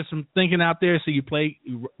understand. So there's some thinking out there. So you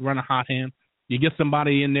run a hot hand. You get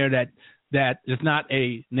somebody in there that is not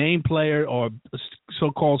a name player or a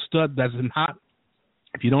so-called stud that's hot.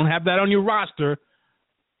 If you don't have that on your roster,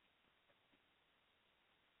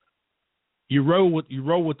 you roll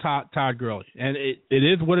with Todd Gurley, and it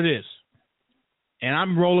is what it is. And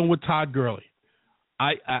I'm rolling with Todd Gurley.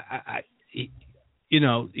 He's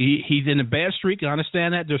in a bad streak. I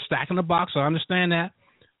understand that. They're stacking the box. I understand that.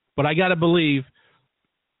 But I got to believe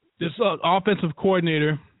this offensive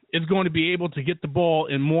coordinator is going to be able to get the ball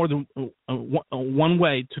in more than one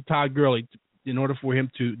way to Todd Gurley in order for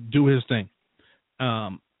him to do his thing.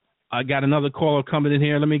 I got another caller coming in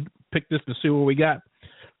here. Let me pick this and see what we got.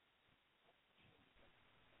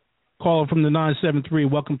 Caller from the 973.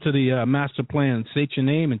 Welcome to the Masterplan. State your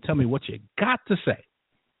name and tell me what you got to say.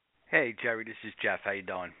 Hey, Jerry, this is Jeff. How you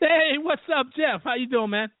doing? Hey, what's up, Jeff? How you doing,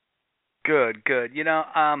 man? Good.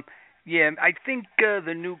 I think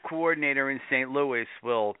the new coordinator in St. Louis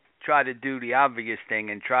will try to do the obvious thing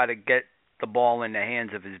and try to get the ball in the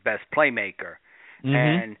hands of his best playmaker. Mm-hmm.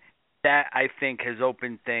 And that, I think, has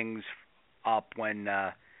opened things up when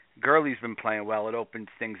Gurley's been playing well. It opens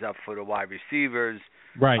things up for the wide receivers.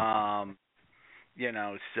 Right.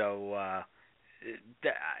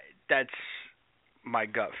 That's my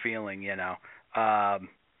gut feeling. I'll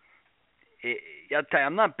tell you,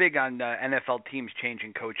 I'm not big on NFL teams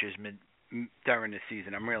changing coaches during the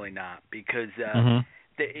season. I'm really not, because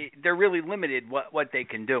they're really limited what they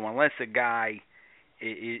can do unless a guy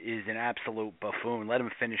is an absolute buffoon. Let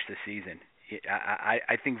him finish the season.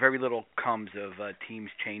 I think very little comes of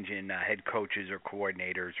teams changing head coaches or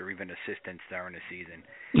coordinators or even assistants during the season.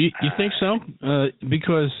 You think so?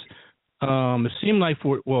 Because it seemed like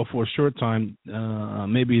for a short time,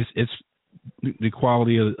 maybe it's the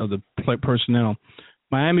quality of the personnel.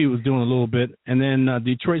 Miami was doing a little bit, and then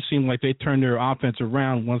Detroit seemed like they turned their offense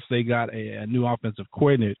around once they got a new offensive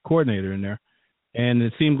coordinator in there. And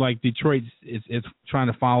it seems like Detroit is trying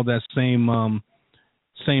to follow that same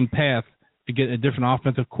path to get a different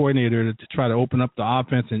offensive coordinator to try to open up the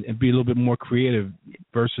offense and be a little bit more creative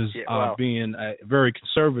versus being very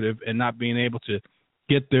conservative and not being able to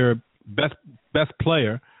get their best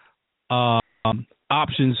player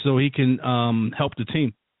options so he can help the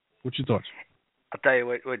team. What's your thoughts? I'll tell you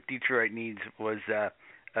what Detroit needs was a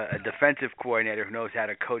defensive coordinator who knows how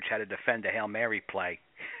to coach how to defend a Hail Mary play.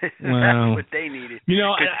 That's what they needed.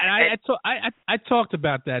 I talked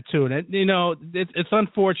about that too, and it's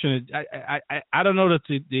unfortunate. I don't know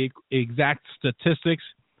the exact statistics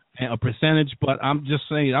or percentage, but I'm just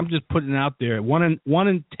saying, I'm just putting it out there. 1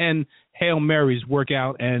 in 10 Hail Marys work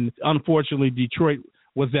out, and unfortunately, Detroit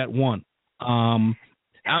was that one.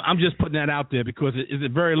 I'm just putting that out there because it's a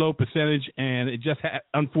very low percentage, and it just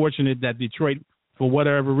unfortunate that Detroit, for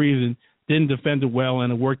whatever reason, didn't defend it well,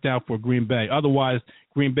 and it worked out for Green Bay. Otherwise,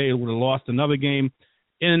 Green Bay would have lost another game,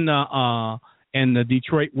 and the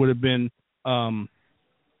Detroit would have been 6-5-7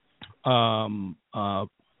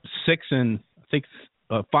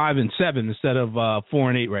 instead of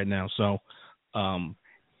 4-8 right now. So,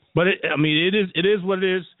 but it is what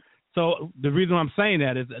it is. So the reason I'm saying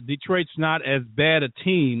that is that Detroit's not as bad a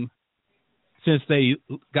team since they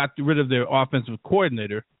got rid of their offensive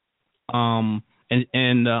coordinator, and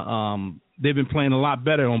they've been playing a lot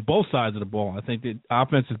better on both sides of the ball. I think the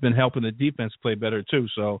offense has been helping the defense play better too.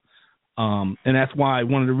 So, and that's why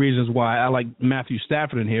one of the reasons why I like Matthew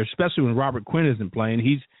Stafford in here, especially when Robert Quinn isn't playing.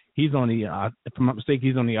 He's on the if I'm not mistaken,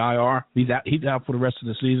 he's on the IR. He's out for the rest of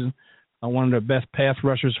the season. One of their best pass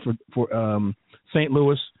rushers for St.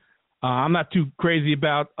 Louis. I'm not too crazy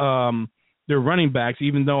about their running backs,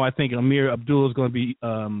 even though I think Amir Abdullah is going to be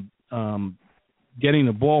getting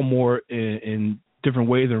the ball more in different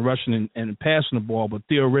ways and rushing and passing the ball. But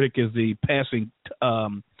Theo Riddick is the passing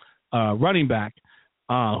running back,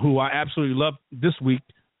 who I absolutely love this week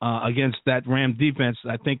against that Ram defense.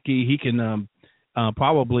 I think he can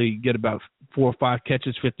probably get about 4 or 5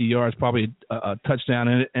 catches, 50 yards, probably a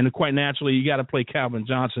touchdown. And quite naturally, you got to play Calvin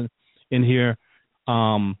Johnson in here.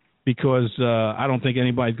 Because I don't think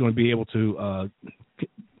anybody's going to be able to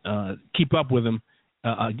keep up with him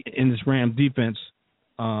in this Ram defense.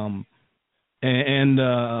 And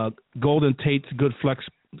Golden Tate's good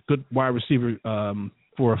wide receiver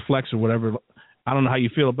for a flex or whatever. I don't know how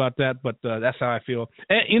you feel about that, but that's how I feel.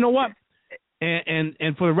 And you know what?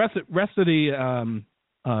 And for the rest of the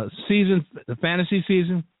season, the fantasy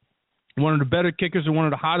season, one of the better kickers and one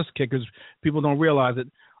of the hottest kickers, people don't realize it,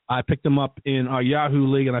 I picked him up in our Yahoo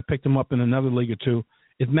League, and I picked him up in another league or two,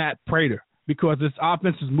 is Matt Prater. Because this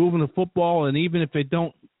offense is moving the football, and even if they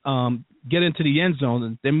don't get into the end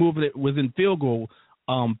zone, they're moving it within field goal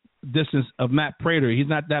distance of Matt Prater. He's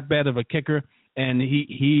not that bad of a kicker, and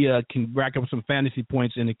he can rack up some fantasy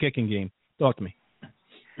points in the kicking game. Talk to me.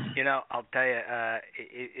 I'll tell you,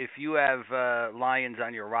 if you have Lions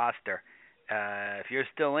on your roster, if you're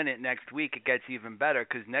still in it next week, it gets even better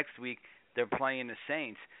because next week they're playing the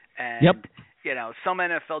Saints. And, some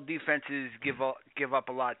NFL defenses give up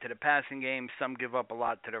a lot to the passing game. Some give up a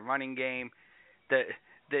lot to the running game. The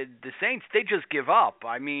Saints, they just give up.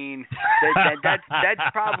 I mean, that's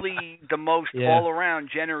probably the most all-around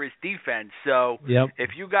generous defense. So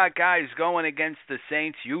if you got guys going against the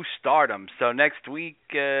Saints, you start them. So next week,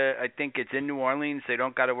 I think it's in New Orleans. They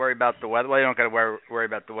don't got to worry about the weather. Well, they don't got to worry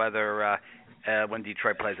about the weather when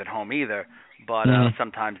Detroit plays at home either. But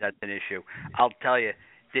sometimes that's an issue. I'll tell you,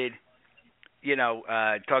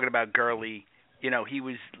 talking about Gurley, he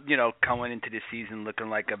was, coming into the season looking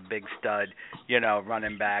like a big stud,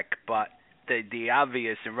 running back. But the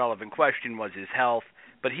obvious and relevant question was his health.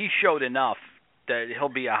 But he showed enough that he'll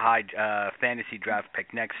be a high fantasy draft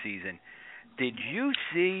pick next season. Did you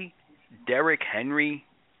see Derrick Henry,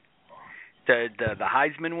 the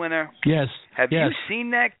Heisman winner? Yes. Have you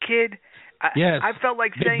seen that kid? Yes. I felt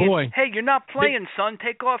like saying, hey, you're not playing, son.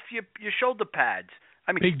 Take off your shoulder pads.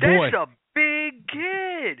 I mean, that's a big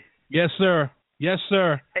kid. Yes, sir. Yes,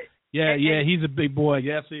 sir. Yeah, he's a big boy.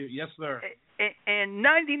 Yes, yes, sir. And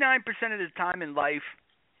 99% of the time in life,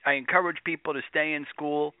 I encourage people to stay in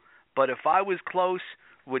school. But if I was close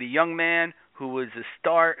with a young man who was a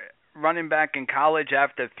star running back in college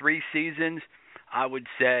after 3 seasons, I would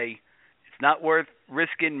say it's not worth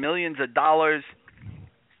risking millions of dollars,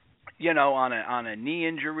 on a knee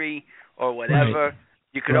injury or whatever. Right.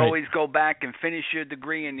 You could always go back and finish your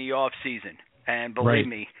degree in the off season. And believe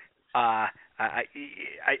me,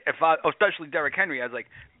 especially Derrick Henry, I was like,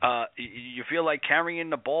 you feel like carrying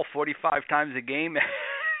the ball 45 times a game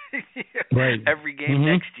every game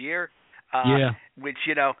next year? Which,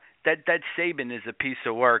 that Saban is a piece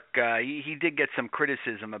of work. He did get some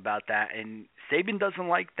criticism about that, and Saban doesn't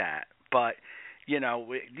like that. But,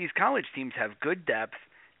 these college teams have good depth.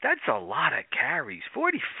 That's a lot of carries.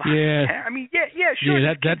 45. I mean, sure.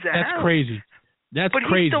 Yeah, that's crazy. That's but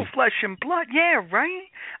crazy. He's still flesh and blood. Yeah, right?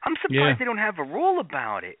 I'm surprised they don't have a rule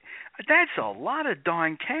about it. That's a lot of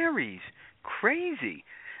darn carries. Crazy.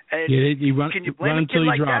 And can you blame a kid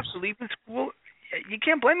like that for leaving school? You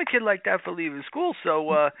can't blame a kid like that for leaving school. So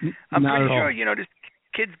I'm pretty sure, this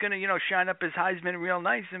kid's going to, shine up his Heisman real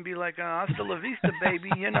nice and be like, hasta la vista,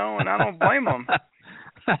 baby, and I don't blame him.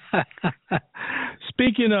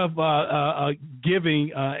 Speaking of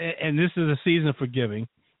giving, and this is a season for giving,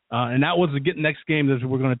 and that was the next game that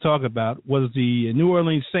we're going to talk about, was the New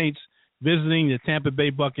Orleans Saints visiting the Tampa Bay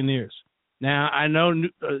Buccaneers. Now, I know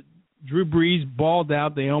Drew Brees balled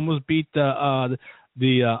out. They almost beat the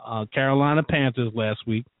Carolina Panthers last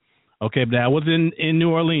week. Okay, but that was in New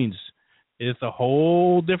Orleans. It's a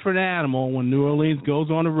whole different animal when New Orleans goes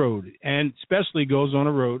on the road, and especially goes on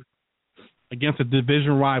the road against a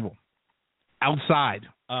division rival outside.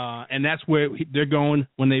 And that's where they're going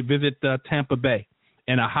when they visit Tampa Bay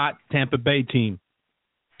and a hot Tampa Bay team.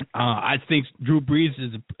 I think Drew Brees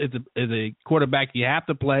is a quarterback you have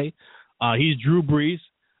to play. He's Drew Brees.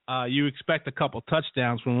 You expect a couple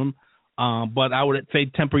touchdowns from him. But I would say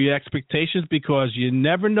temper your expectations because you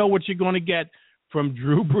never know what you're going to get from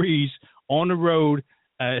Drew Brees on the road,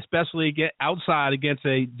 especially outside against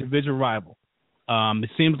a division rival. It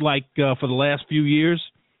seems like for the last few years,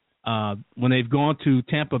 when they've gone to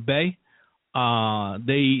Tampa Bay,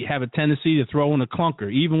 they have a tendency to throw in a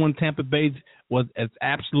clunker. Even when Tampa Bay was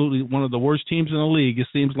absolutely one of the worst teams in the league, it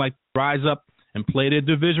seems like they rise up and play their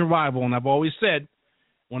division rival. And I've always said,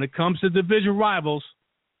 when it comes to division rivals,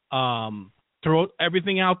 throw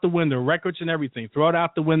everything out the window, records and everything. Throw it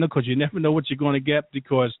out the window because you never know what you're going to get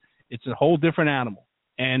because it's a whole different animal.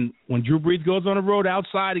 And when Drew Brees goes on the road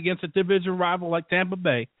outside against a division rival like Tampa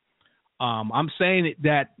Bay, I'm saying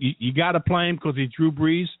that you got to play him because he's Drew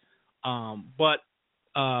Brees. But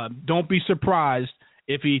don't be surprised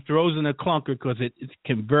if he throws in a clunker because it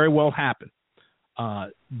can very well happen.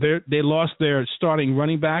 They lost their starting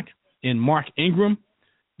running back in Mark Ingram.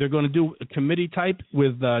 They're going to do a committee type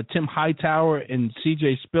with Tim Hightower and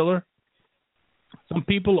C.J. Spiller. Some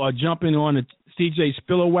people are jumping on the C.J.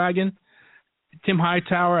 Spiller wagon. Tim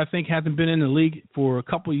Hightower, I think, hasn't been in the league for a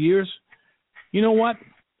couple of years. You know what?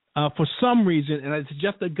 For some reason, and it's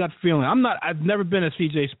just a gut feeling. I've never been a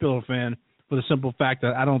C.J. Spiller fan for the simple fact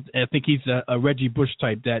that I think he's a Reggie Bush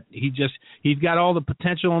type. That he's got all the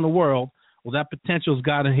potential in the world. Well, that potential's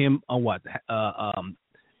got him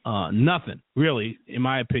nothing really, in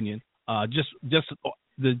my opinion. Just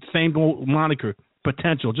the same old moniker,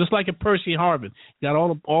 potential. Just like a Percy Harvin, got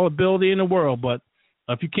all ability in the world, but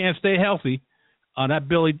if you can't stay healthy, that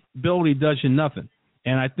ability does you nothing.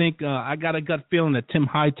 And I think I got a gut feeling that Tim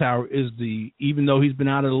Hightower even though he's been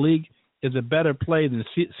out of the league, is a better play than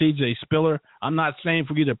C.J. Spiller. I'm not saying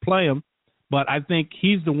for you to play him, but I think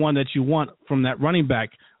he's the one that you want from that running back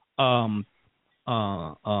on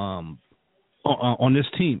this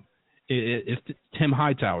team. It's Tim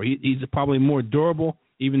Hightower. He's probably more durable,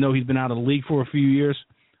 even though he's been out of the league for a few years,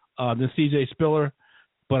 than C.J. Spiller.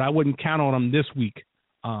 But I wouldn't count on him this week.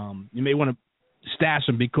 You may want to stash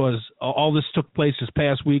him because all this took place this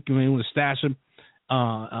past week. You may want to stash him.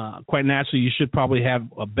 Quite naturally, you should probably have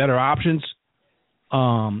better options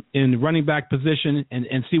in the running back position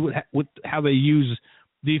and see how they use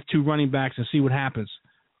these two running backs and see what happens.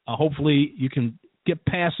 Hopefully, you can get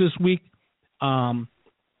past this week in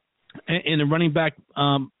the running back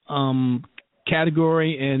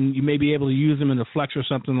category, and you may be able to use him in the flex or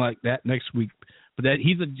something like that next week. But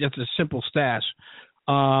he's just a simple stash.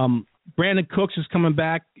 Brandon Cooks is coming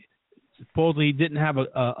back. Supposedly he didn't have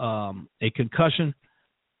a concussion.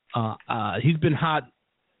 He's been hot.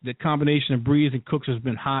 The combination of Brees and Cooks has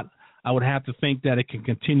been hot. I would have to think that it can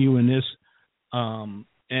continue in this. And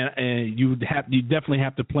and you definitely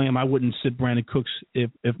have to play him. I wouldn't sit Brandon Cooks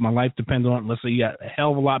if my life depends on it, unless you got a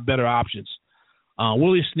hell of a lot better options.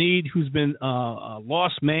 Willie Snead, who's been a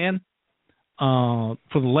lost man for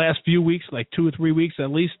the last few weeks, like 2 or 3 weeks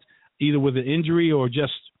at least, either with an injury or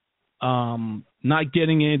just not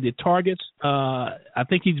getting any of the targets. I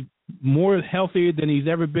think he's more healthier than he's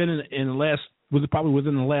ever been in the last, probably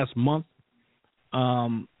within the last month.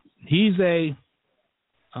 He's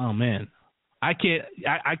oh man, I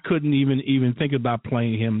couldn't even think about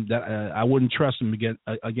playing him. That I wouldn't trust him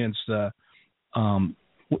against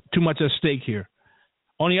too much at stake here.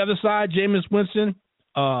 On the other side, Jameis Winston.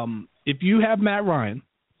 If you have Matt Ryan,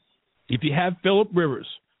 if you have Phillip Rivers,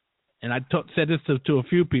 and I said this to a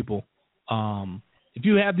few people, if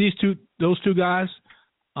you have those two guys,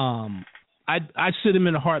 I'd sit him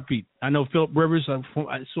in a heartbeat. I know Phillip Rivers.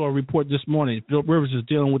 I saw a report this morning. Phillip Rivers is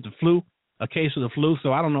dealing with the flu, a case of the flu.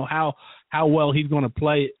 So I don't know how well he's going to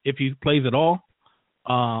play, if he plays at all.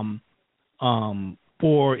 Or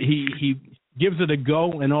he gives it a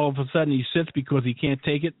go, and all of a sudden he sits because he can't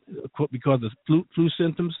take it because of flu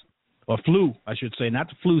symptoms, or flu, I should say, not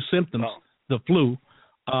the flu symptoms, the flu.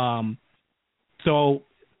 So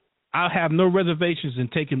I have no reservations in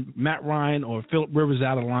taking Matt Ryan or Phillip Rivers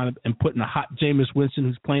out of the lineup and putting a hot Jameis Winston,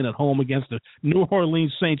 who's playing at home against the New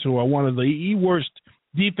Orleans Saints, who are one of the worst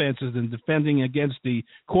defenses in defending against the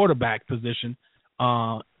quarterback position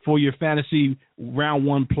for your fantasy round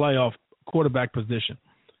 1 playoff quarterback position.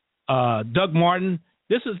 Doug Martin,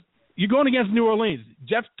 you're going against New Orleans.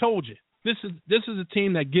 Jeff told you this is a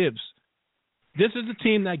team that gives. This is a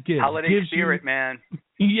team that gives. Holiday gives spirit, you, man.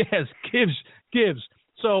 Yes, gives.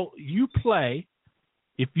 So you play.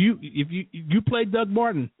 If you play Doug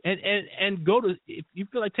Martin and go to, if you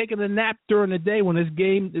feel like taking a nap during the day when this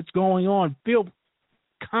game is going on, feel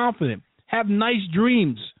confident, have nice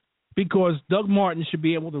dreams, because Doug Martin should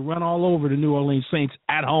be able to run all over the New Orleans Saints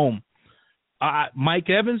at home. Mike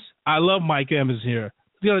Evans, I love Mike Evans here.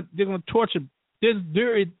 They're going to torch him.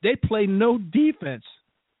 They play no defense,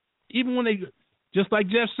 even when they, just like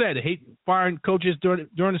Jeff said, they hate firing coaches during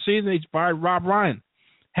the season. They fired Rob Ryan.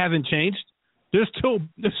 Hasn't changed. They're still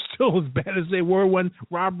as bad as they were when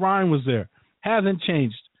Rob Ryan was there. Hasn't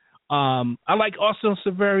changed. I like Austin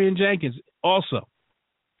Severian-Jenkins also.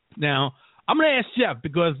 Now, I'm going to ask Jeff,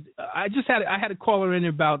 because I had a caller in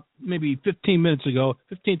about maybe 20 minutes ago,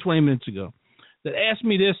 that asked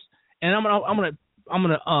me this, and I'm gonna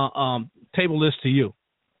table this to you.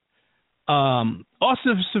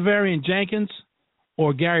 Austin Severian-Jenkins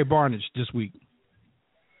or Gary Barnidge this week?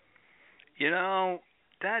 You know,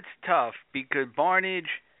 that's tough, because Barnidge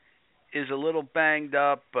is a little banged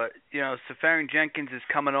up, but Severian-Jenkins is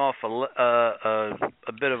coming off a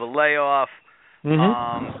bit of a layoff.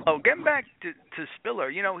 Mm-hmm. Getting back to Spiller,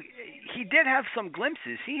 he did have some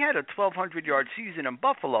glimpses. He had a 1,200-yard season in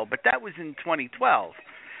Buffalo, but that was in 2012.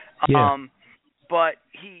 Yeah. But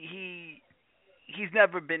he's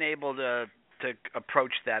never been able to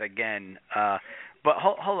approach that again. But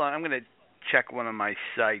hold on, I'm going to check one of my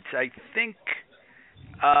sites. I think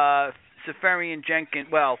Severian-Jenkins.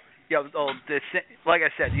 Well, like I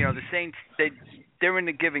said, the Saints, they're in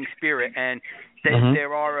the giving spirit, and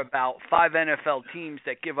there are about 5 NFL teams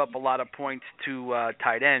that give up a lot of points to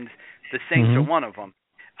tight ends. The Saints are one of them.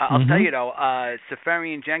 I'll tell you, though,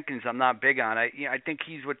 Severian-Jenkins I'm not big on. I think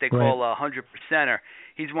he's what they call a 100%er.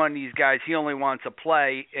 He's one of these guys, he only wants to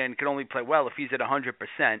play and can only play well if he's at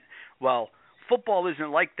 100%. Well, football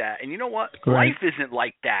isn't like that. And you know what? Right. Life isn't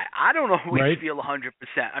like that. I don't always feel 100%.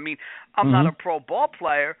 I mean, I'm not a pro ball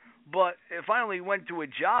player, but if I only went to a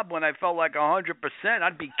job when I felt like 100%,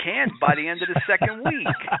 I'd be canned by the end of the second week.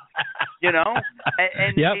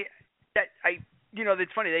 And yep.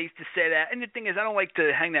 It's funny, they used to say that. And the thing is, I don't like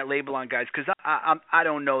to hang that label on guys, because I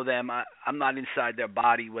don't know them. I'm not inside their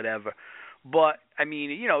body, whatever. But, I mean,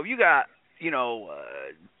 if you got,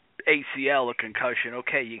 ACL or concussion,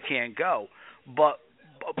 okay, you can't go. But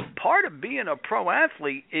part of being a pro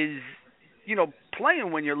athlete is,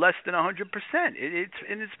 playing when you're less than 100%.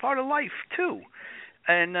 It's part of life, too.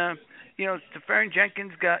 And,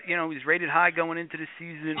 Severian-Jenkins got, he's rated high going into the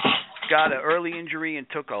season, got an early injury and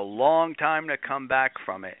took a long time to come back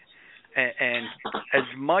from it. And as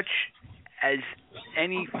much as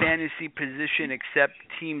any fantasy position except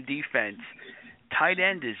team defense, tight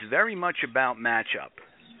end is very much about matchup.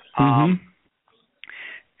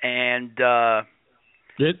 And there's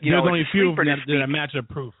only a few of them that are matchup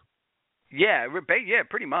proof. Yeah,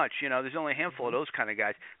 pretty much. There's only a handful of those kind of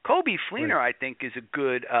guys. Kobe Fleener, I think, is a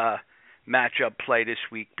good matchup play this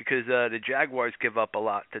week, because the Jaguars give up a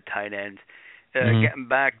lot to tight ends. Getting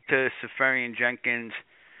back to Severian-Jenkins,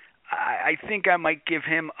 I think I might give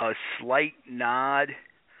him a slight nod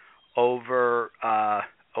over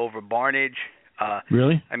Barnage.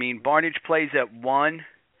 Really? I mean, Barnage plays at 1.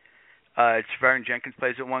 It's Ferrin Jenkins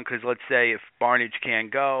plays at 1 because let's say if Barnage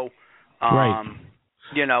can't go, right.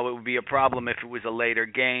 You know, it would be a problem if it was a later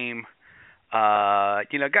game. Got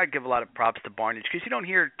to give a lot of props to Barnage because you don't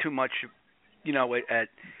hear too much, at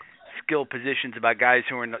skill positions about guys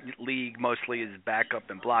who are in the league mostly as backup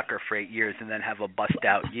and blocker for 8 years and then have a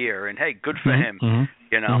bust-out year. And, hey, good for him.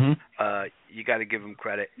 Mm-hmm. You got to give him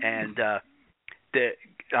credit. And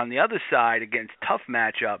on the other side, against tough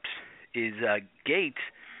matchups, is Gates,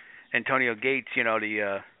 Antonio Gates,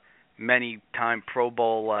 the many-time Pro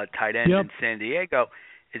Bowl tight end in San Diego,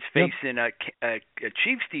 is facing a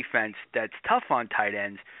Chiefs defense that's tough on tight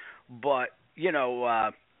ends. But,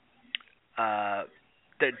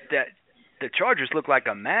 the Chargers look like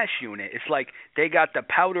a mash unit. It's like they got the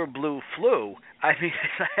powder blue flu. I mean,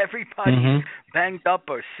 everybody's banged up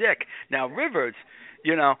or sick. Now, Rivers,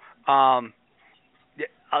 I'll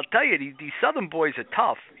tell you, these Southern boys are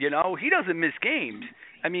tough. He doesn't miss games.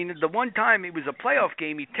 I mean, the one time it was a playoff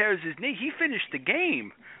game, he tears his knee. He finished the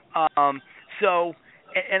game. And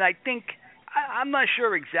I think, I'm not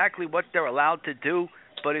sure exactly what they're allowed to do,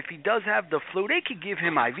 but if he does have the flu, they could give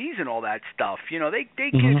him IVs and all that stuff. They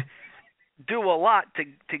could do a lot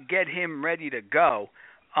to get him ready to go.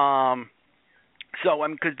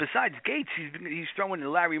 Because besides Gates, he's throwing to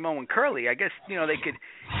Larry Moe and Curley. I guess, they could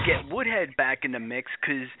get Woodhead back in the mix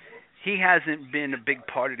because he hasn't been a big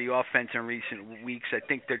part of the offense in recent weeks. I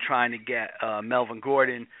think they're trying to get Melvin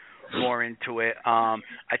Gordon more into it. I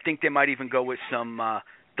think they might even go with some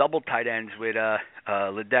double tight ends with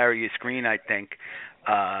Ladarius Green, I think.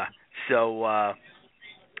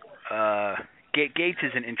 Gates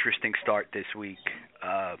is an interesting start this week.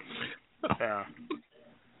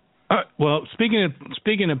 Well,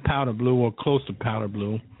 speaking of powder blue or close to powder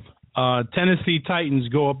blue, Tennessee Titans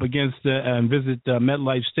go up against and visit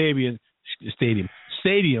MetLife Stadium,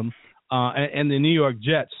 and the New York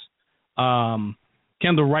Jets.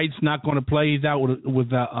 Kendall Wright's not going to play. He's out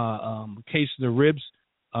with a case of the ribs.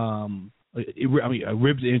 A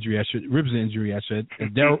ribs injury. I said.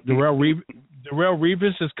 Darrell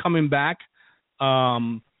Revis is coming back,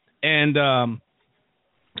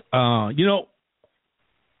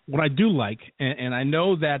 what I do like, and I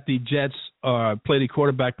know that the Jets play the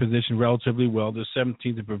quarterback position relatively well. They're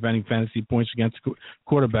 17th in preventing fantasy points against the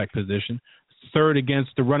quarterback position, 3rd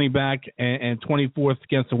against the running back, and 24th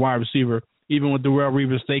against the wide receiver. Even with Darrell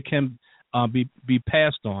Revis, they can be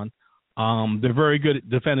passed on. They're very good at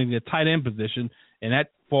defending the tight end position, and that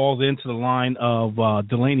falls into the line of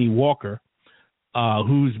Delaney Walker,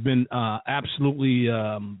 who's been absolutely,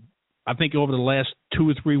 I think over the last 2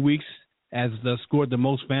 or 3 weeks, has scored the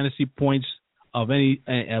most fantasy points of any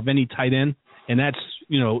tight end, and that's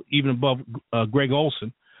even above Greg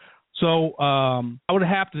Olsen. So I would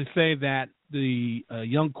have to say that the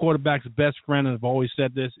young quarterback's best friend, and I've always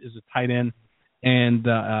said this, is a tight end, and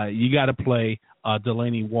you got to play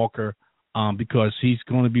Delaney Walker because he's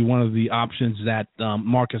going to be one of the options that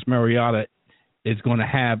Marcus Mariota is going to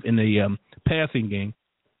have in the passing game.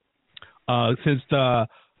 Since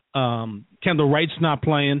Kendall Wright's not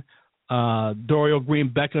playing, Dorial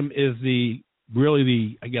Green-Beckham is the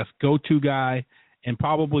go-to guy, and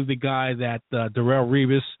probably the guy that Darrell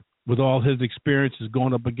Revis, with all his experience, is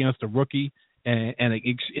going up against a rookie and an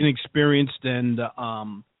inexperienced and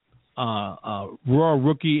raw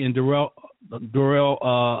rookie, and Dorial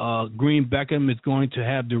Green-Beckham is going to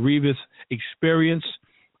have the Revis experience,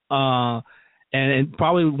 and it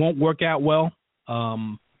probably won't work out well.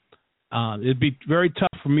 It'd be very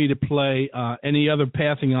tough for me to play any other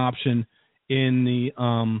passing option in the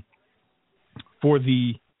for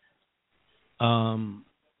the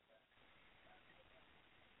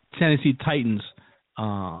Tennessee Titans.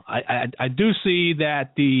 I do see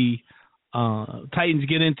that the Titans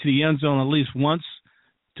get into the end zone at least once.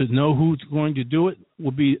 To know who's going to do it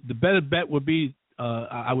would be the better bet. Would be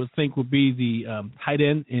I would think would be the tight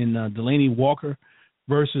end in Delaney Walker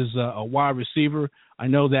versus a wide receiver. I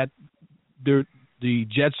know that the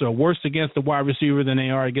Jets are worse against the wide receiver than they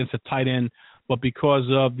are against the tight end, but because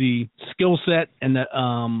of the skill set and the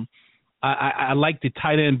I like the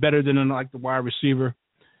tight end better than I like the wide receiver.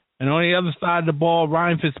 And on the other side of the ball,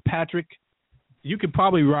 Ryan Fitzpatrick, you could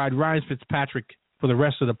probably ride Ryan Fitzpatrick for the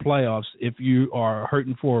rest of the playoffs if you are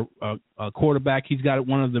hurting for a quarterback. He's got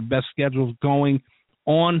one of the best schedules going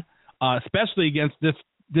on, especially against this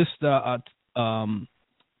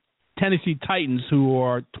Tennessee Titans, who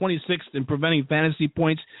are 26th in preventing fantasy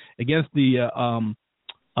points against the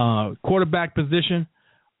quarterback position.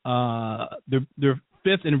 They're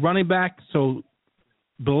fifth in running back, so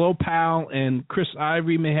below Powell and Chris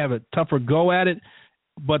Ivory may have a tougher go at it,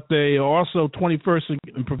 but they are also 21st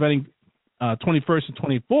in preventing 21st and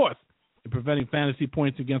 24th in preventing fantasy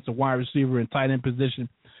points against the wide receiver and tight end position.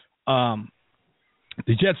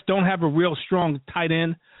 The Jets don't have a real strong tight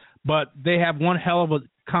end, but they have one hell of a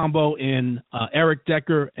combo in Eric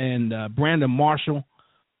Decker and Brandon Marshall.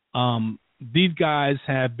 These guys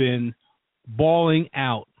have been balling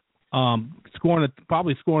out,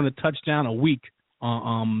 probably scoring a touchdown a week,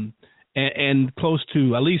 and close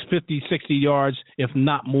to at least 50, 60 yards, if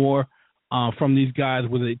not more, from these guys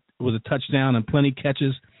with a touchdown and plenty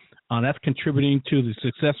catches. That's contributing to the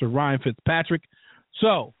success of Ryan Fitzpatrick.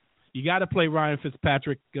 So you got to play Ryan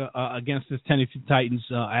Fitzpatrick against this Tennessee Titans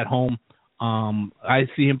at home. I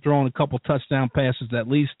see him throwing a couple touchdown passes at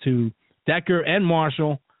least to Decker and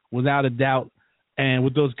Marshall, without a doubt. And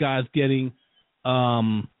with those guys getting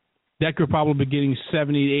Decker probably getting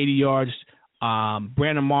 70, 80 yards,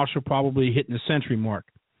 Brandon Marshall probably hitting the century mark.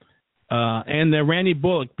 And then Randy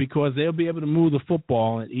Bullock, because they'll be able to move the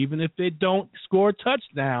football. And even if they don't score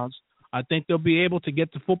touchdowns, I think they'll be able to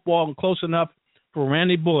get the football close enough for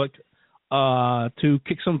Randy Bullock to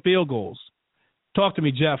kick some field goals. Talk to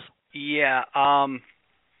me, Jeff. Yeah,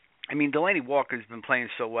 I mean, Delaney Walker's been playing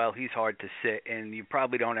so well, he's hard to sit, and you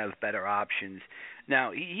probably don't have better options.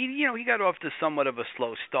 Now, he got off to somewhat of a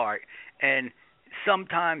slow start, and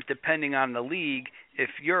sometimes, depending on the league, if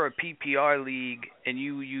you're a PPR league and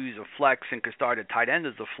you use a flex and could start a tight end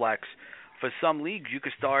as a flex, for some leagues you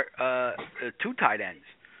could start two tight ends,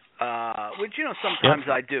 which, sometimes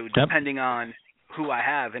I do, depending on who I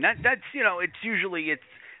have. And that's, it's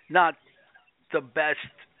not the best,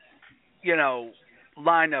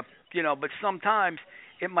 lineup, but sometimes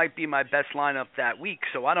it might be my best lineup that week,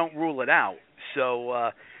 so I don't rule it out.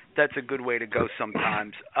 So that's a good way to go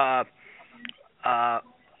sometimes.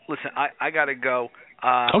 Listen, I got to go.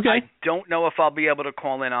 Okay. I don't know if I'll be able to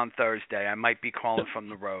call in on Thursday. I might be calling from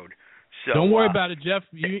the road. So don't worry about it, Jeff.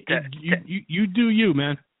 You do you,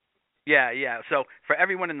 man. Yeah. So for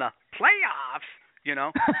everyone in the playoffs,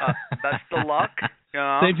 best of luck.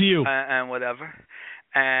 Same to you. And whatever.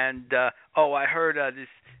 And I heard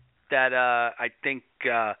that I think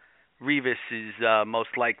Revis is most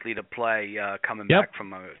likely to play coming back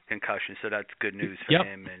from a concussion, so that's good news for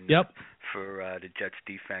him and for the Jets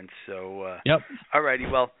defense. So all righty,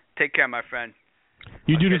 well, take care, my friend.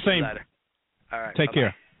 You do the same. All right, take bye-bye.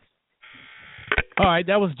 care. All right,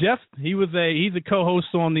 that was Jeff. He's a co-host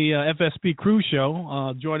on the FSP Crew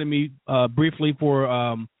Show, joining me briefly for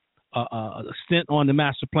a stint on the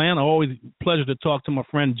Masterplan. Always a pleasure to talk to my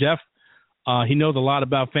friend Jeff. He knows a lot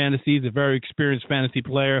about fantasy. He's a very experienced fantasy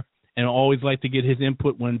player, and I always like to get his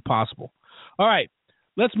input when possible. All right,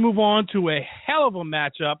 let's move on to a hell of a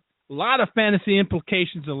matchup. A lot of fantasy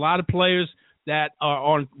implications, a lot of players that are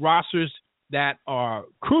on rosters that are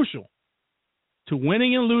crucial to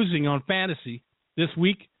winning and losing on fantasy this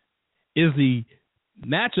week is the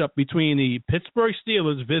matchup between the Pittsburgh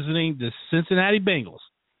Steelers visiting the Cincinnati Bengals.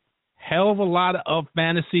 Hell of a lot of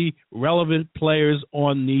fantasy relevant players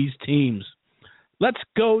on these teams. Let's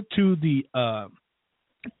go to the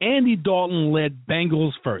Andy Dalton-led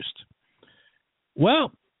Bengals first.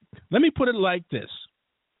 Well, let me put it like this.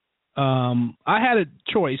 I had a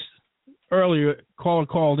choice earlier. Caller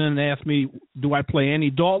called in and asked me, do I play Andy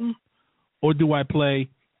Dalton or do I play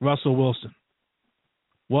Russell Wilson?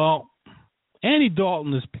 Well, Andy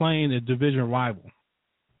Dalton is playing a division rival,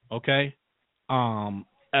 okay,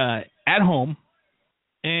 at home.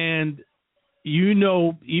 And, even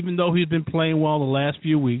though he's been playing well the last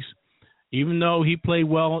few weeks, even though he played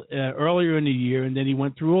well earlier in the year and then he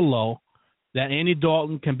went through a low, that Andy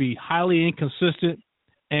Dalton can be highly inconsistent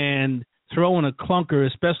and throw in a clunker,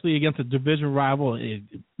 especially against a division rival, an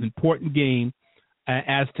important game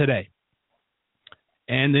as today.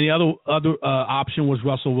 And the other option was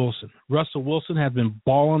Russell Wilson. Russell Wilson has been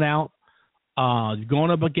balling out,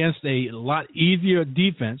 going up against a lot easier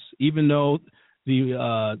defense, even though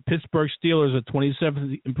the Pittsburgh Steelers are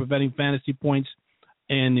 27th in preventing fantasy points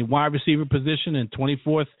in the wide receiver position and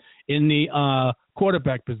 24th in the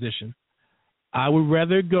quarterback position. I would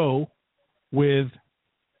rather go with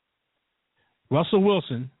Russell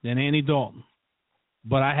Wilson than Andy Dalton.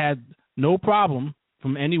 But I had no problem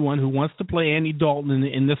from anyone who wants to play Andy Dalton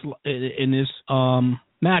in this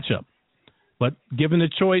matchup. But given the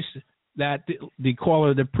choice that the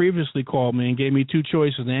caller that previously called me and gave me two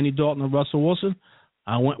choices, Andy Dalton and Russell Wilson,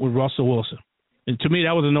 I went with Russell Wilson. And to me,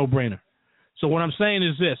 that was a no-brainer. So what I'm saying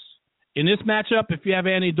is this. In this matchup, if you have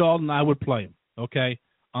Andy Dalton, I would play him, okay?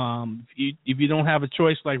 If you don't have a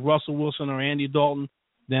choice like Russell Wilson or Andy Dalton,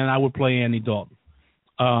 then I would play Andy Dalton.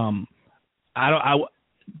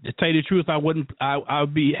 To tell you the truth, I wouldn't. I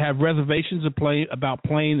would have reservations about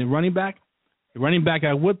playing the running back. The running back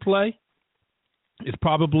I would play is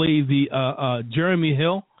probably the Jeremy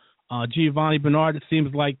Hill, Giovanni Bernard. It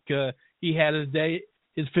seems like he had his day,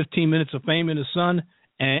 his 15 minutes of fame in the sun,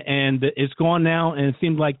 and it's gone now. And it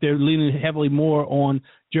seems like they're leaning heavily more on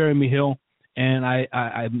Jeremy Hill. And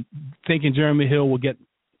I'm thinking Jeremy Hill will get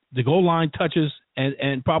the goal line touches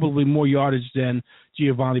and probably more yardage than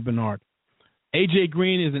Giovanni Bernard. A.J.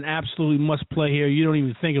 Green is an absolutely must-play here. You don't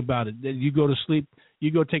even think about it. You go to sleep, you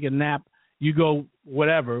go take a nap, you go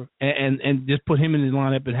whatever, and just put him in the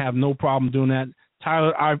lineup and have no problem doing that.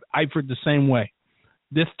 Tyler Eifert the same way.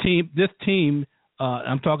 This team,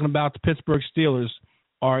 I'm talking about the Pittsburgh Steelers,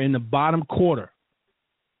 are in the bottom quarter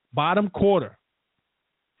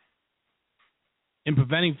in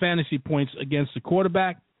preventing fantasy points against the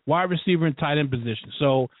quarterback, wide receiver, and tight end position.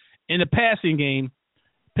 So in the passing game,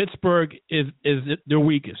 Pittsburgh is their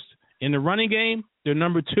weakest. In the running game, they're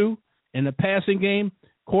number 2. In the passing game,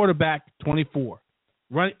 quarterback 24,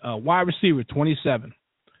 wide receiver 27,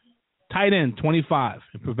 tight end 25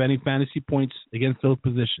 in preventing fantasy points against those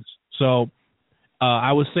positions. So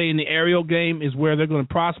I would say in the aerial game is where they're going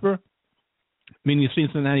to prosper, meaning the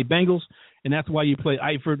Cincinnati Bengals, and that's why you play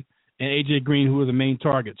Eifert and A.J. Green, who are the main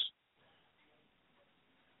targets.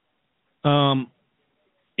 In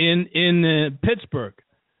Pittsburgh,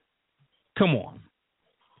 come on,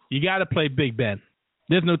 you got to play Big Ben.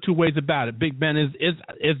 There's no two ways about it. Big Ben is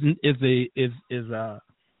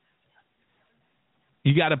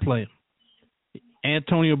you got to play him.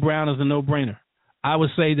 Antonio Brown is a no-brainer. I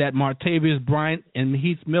would say that Martavis Bryant and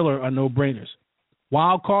Heath Miller are no-brainers.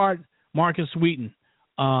 Wild card, Marcus Wheaton,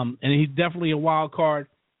 and he's definitely a wild card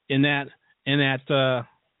in that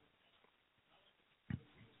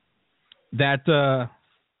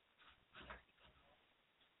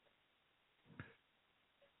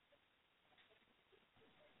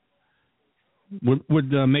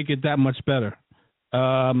would make it that much better.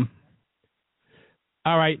 All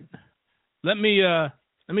right, let me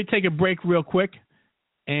take a break real quick,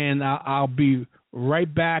 and I'll be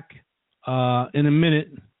right back in a minute.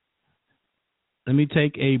 Let me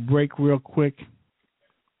take a break real quick,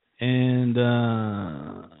 and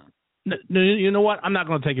you know what? I'm not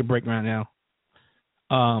going to take a break right now.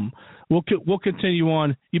 We'll continue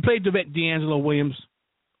on. You played D'Angelo Williams.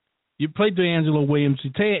 You play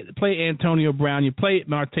Antonio Brown. You play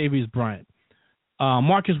Martavis Bryant.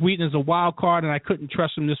 Marcus Wheaton is a wild card, and I couldn't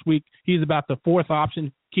trust him this week. He's about the 4th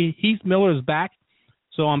option. Heath Miller is back,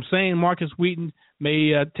 so I'm saying Marcus Wheaton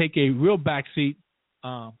may take a real backseat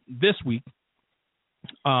this week.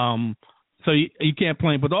 So you can't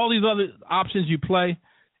play him. But all these other options you play,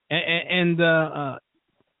 and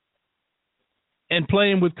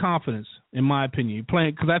play him with confidence, in my opinion. You play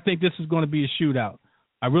because I think this is going to be a shootout.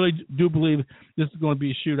 I really do believe this is going to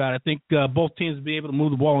be a shootout. I think both teams will be able to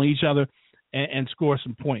move the ball on each other and score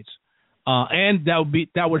some points. And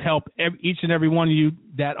that would help each and every one of you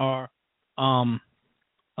that are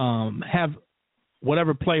have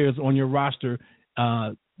whatever players on your roster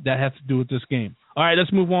that has to do with this game. All right,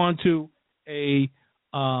 let's move on to a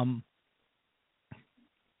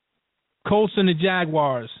Colts and the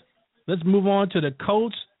Jaguars. Let's move on to the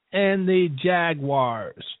Colts and the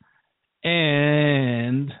Jaguars.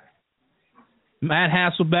 And Matt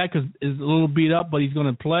Hasselbeck is a little beat up, but he's going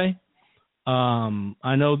to play.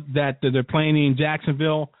 I know that they're playing in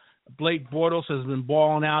Jacksonville. Blake Bortles has been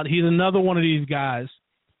balling out. He's another one of these guys.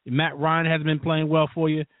 Matt Ryan hasn't been playing well for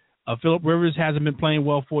you. Phillip Rivers hasn't been playing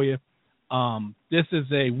well for you. This is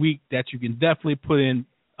a week that you can definitely put in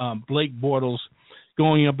Blake Bortles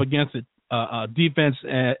going up against a defense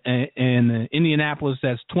in Indianapolis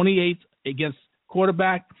that's 28th against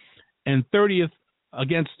quarterback and 30th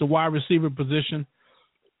against the wide receiver position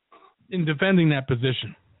in defending that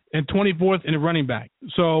position, and 24th in the running back.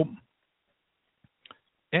 So,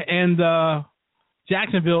 and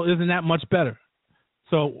Jacksonville isn't that much better.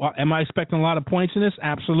 So am I expecting a lot of points in this?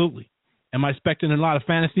 Absolutely. Am I expecting a lot of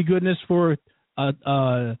fantasy goodness for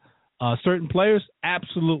certain players?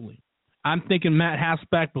 Absolutely. I'm thinking Matt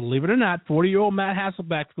Hasselbeck, believe it or not, 40-year-old Matt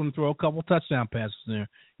Hasselbeck is going to throw a couple touchdown passes in there.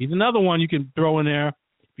 He's another one you can throw in there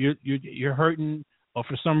if you're hurting or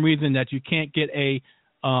for some reason that you can't get a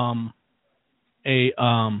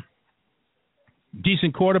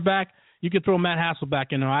decent quarterback. You can throw Matt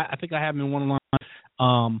Hasselbeck in there. I think I have him in one line,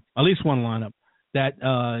 at least one lineup, that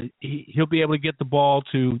he'll be able to get the ball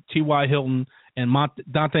to T.Y. Hilton and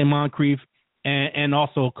Dante Moncrief and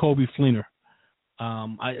also Kobe Fleener.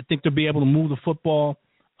 I think they'll be able to move the football.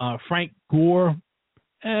 Frank Gore,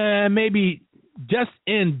 maybe just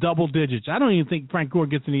in double digits. I don't even think Frank Gore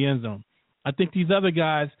gets in the end zone. I think these other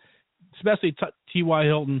guys, especially T.Y.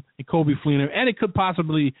 Hilton and Coby Fleener, and it could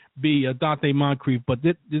possibly be Dante Moncrief, but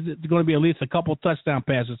there's going to be at least a couple touchdown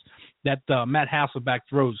passes that Matt Hasselbeck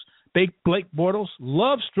throws. Blake Bortles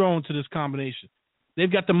loves throwing to this combination.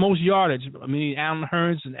 They've got the most yardage, Allen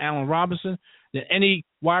Hurns and Allen Robinson, than any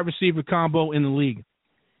wide receiver combo in the league.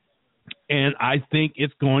 And I think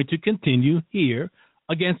it's going to continue here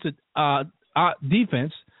against a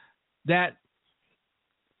defense that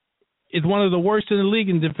is one of the worst in the league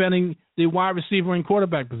in defending the wide receiver and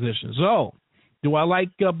quarterback position. So, do I like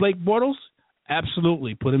Blake Bortles?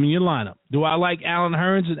 Absolutely. Put him in your lineup. Do I like Allen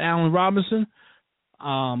Hurns and Allen Robinson?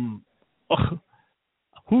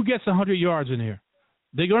 Who gets 100 yards in here?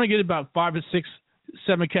 They're going to get about 5 or 6,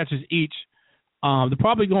 7 catches each. They're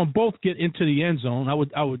probably going to both get into the end zone. I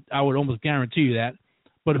would almost guarantee you that.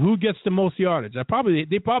 But who gets the most yardage?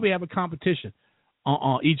 They probably have a competition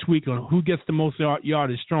each week on who gets the most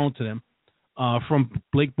yardage thrown to them from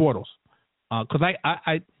Blake Bortles. Because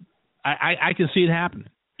I can see it happening.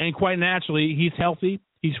 And quite naturally, he's healthy.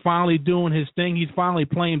 He's finally doing his thing. He's finally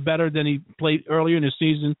playing better than he played earlier in the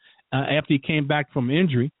season after he came back from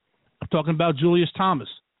injury. I'm talking about Julius Thomas.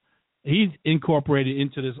 He's incorporated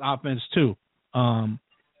into this offense too. And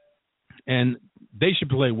they should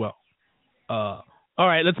play well. All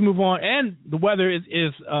right, let's move on. And the weather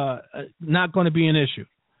is not going to be an issue.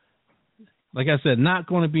 Like I said, not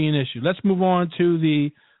going to be an issue. Let's move on to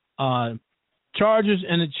the Chargers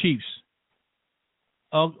and the Chiefs.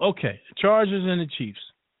 Okay, Chargers and the Chiefs.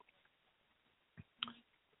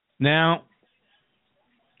 Now,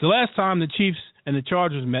 the last time the Chiefs and the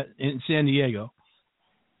Chargers met in San Diego,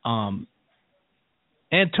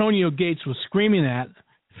 Antonio Gates was screaming at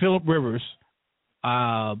Phillip Rivers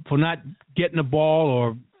for not getting the ball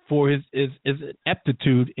or for his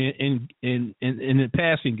aptitude in the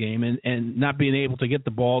passing game and not being able to get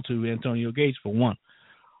the ball to Antonio Gates for one.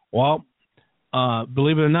 Well,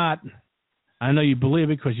 believe it or not, I know you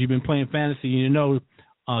believe it because you've been playing fantasy and you know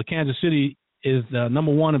Kansas City is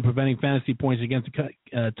number one in preventing fantasy points against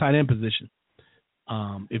the tight end position.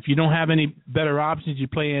 If you don't have any better options, you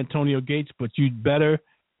play Antonio Gates, but you'd better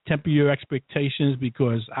temper your expectations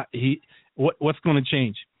because what's going to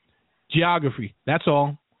change? Geography, that's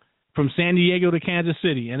all. From San Diego to Kansas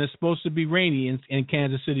City, and it's supposed to be rainy in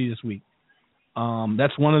Kansas City this week.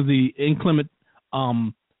 That's one of the inclement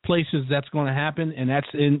places that's going to happen, and that's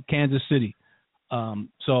in Kansas City.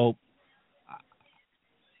 So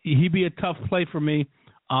he'd be a tough play for me.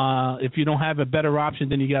 If you don't have a better option,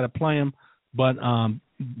 then you got to play him. But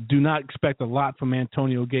do not expect a lot from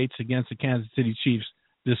Antonio Gates against the Kansas City Chiefs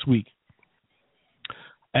this week.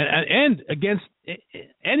 And against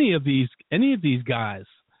any of these guys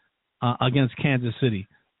against Kansas City.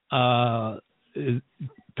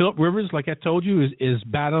 Phillip Rivers, like I told you, is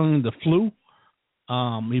battling the flu.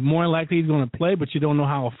 He's more likely he's going to play, but you don't know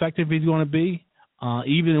how effective he's going to be.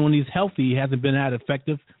 Even when he's healthy, he hasn't been that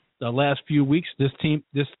effective the last few weeks. This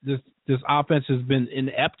offense has been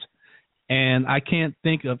inept, and I can't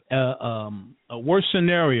think of a worse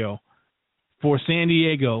scenario for San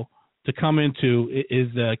Diego to come into is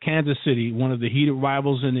Kansas City, one of the heated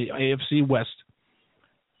rivals in the AFC West,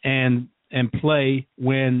 and play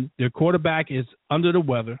when their quarterback is under the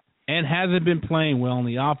weather and hasn't been playing well, and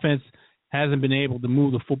the offense hasn't been able to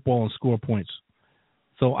move the football and score points.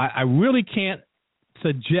 So I really can't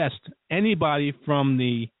suggest anybody from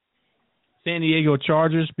the San Diego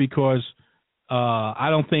Chargers because I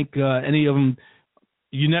don't think any of them.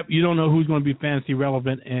 You don't know who's going to be fantasy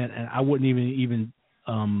relevant, and I wouldn't even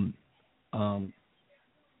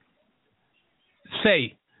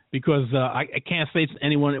say because I can't say to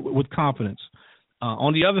anyone with confidence.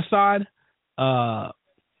 On the other side,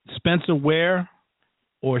 Spencer Ware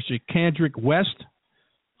or Shakandrick West.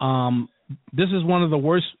 This is one of the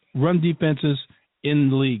worst run defenses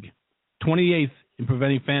in the league, 28th in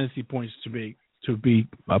preventing fantasy points to be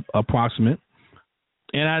approximate.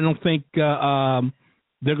 And I don't think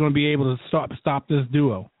they're going to be able to stop this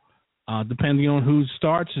duo. Depending on who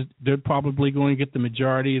starts, they're probably going to get the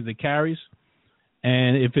majority of the carries.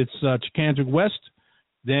 And if it's Shakandrick West,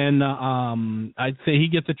 then I'd say he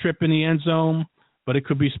gets a trip in the end zone, but it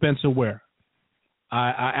could be Spencer Ware.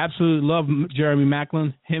 I absolutely love Jeremy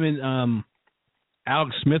Maclin. Him and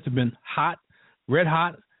Alex Smith have been hot, red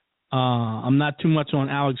hot. I'm not too much on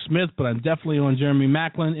Alex Smith, but I'm definitely on Jeremy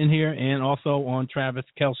Maclin in here and also on Travis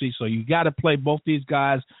Kelce. So you got to play both these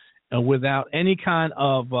guys without any kind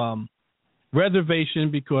of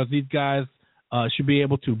reservation because these guys should be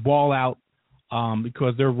able to ball out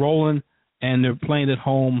because they're rolling and they're playing at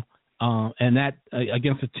home and that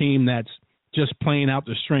against a team that's just playing out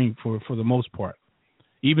the string for the most part.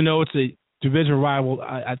 Even though it's a division rival,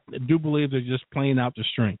 I do believe they're just playing out the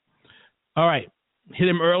string. All right, hit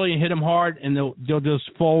them early and hit them hard, and they'll just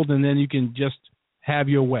fold, and then you can just have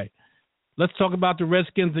your way. Let's talk about the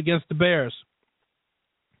Redskins against the Bears.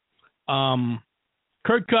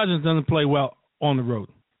 Kirk Cousins doesn't play well on the road.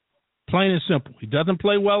 Plain and simple. He doesn't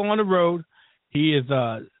play well on the road. He is.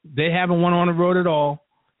 They haven't won on the road at all.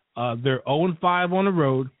 They're 0-5 on the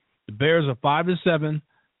road. The Bears are 5-7.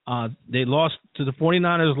 They lost to the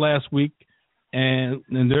 49ers last week, and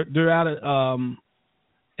they're out of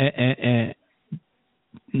and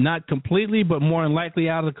not completely, but more than likely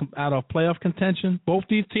out of playoff contention. Both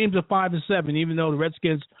these teams are 5-7, even though the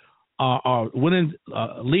Redskins are winning,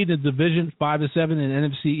 leading the division 5-7 in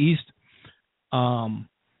NFC East,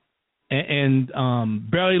 and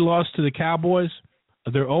barely lost to the Cowboys.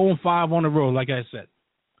 They're 0-5 on the road, like I said.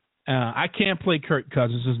 I can't play Kirk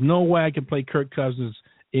Cousins. There's no way I can play Kirk Cousins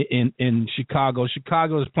in Chicago.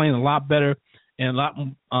 Chicago is playing a lot better and a lot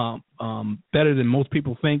better than most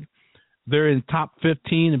people think. They're in top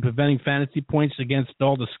 15 in preventing fantasy points against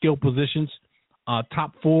all the skill positions.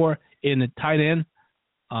 Top 4 in the tight end.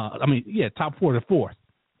 Top 4 to 4th.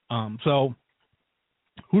 So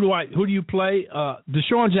who do you play?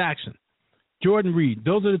 Deshaun Jackson, Jordan Reed.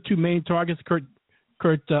 Those are the two main targets Kirk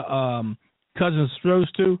Cousins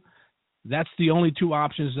throws to. That's the only two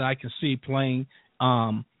options that I can see playing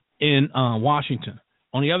in Washington.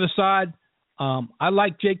 On the other side, I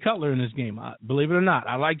like Jay Cutler in this game. Believe it or not,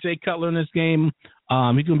 I like Jay Cutler in this game.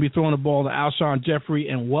 He's going to be throwing the ball to Alshon Jeffrey,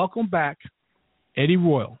 and welcome back Eddie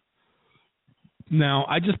Royal. Now,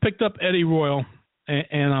 I just picked up Eddie Royal,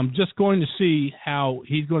 and I'm just going to see how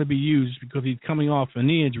he's going to be used because he's coming off a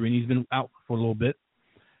knee injury, and he's been out for a little bit.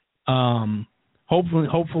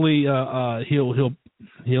 Hopefully,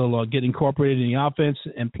 he'll get incorporated in the offense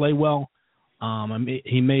and play well.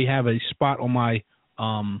 He may have a spot on my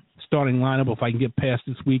starting lineup if I can get past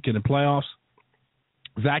this week in the playoffs.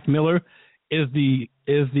 Zach Miller is the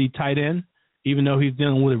tight end, even though he's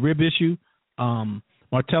dealing with a rib issue.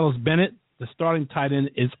 Martellus Bennett, the starting tight end,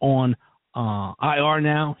 is on IR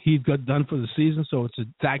now. He's got done for the season, so it's a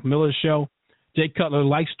Zach Miller show. Jay Cutler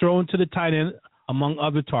likes throwing to the tight end, among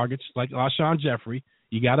other targets, like Alshon Jeffrey.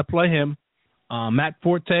 You got to play him. Matt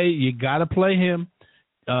Forte, you got to play him.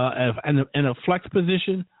 In a flex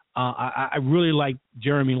position, I really like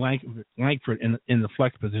Jeremy Langford in the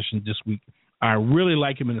flex position this week. I really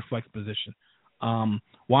like him in the flex position.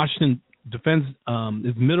 Washington defends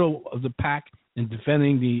is middle of the pack in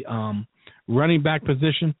defending the running back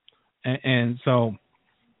position, and so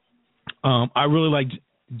I really like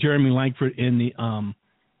Jeremy Langford in the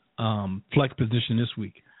flex position this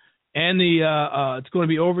week. And it's going to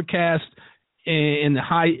be overcast in the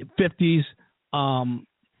high 50s.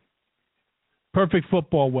 Perfect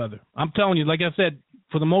football weather. I'm telling you, like I said,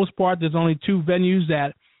 for the most part, there's only two venues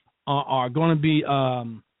that are going to be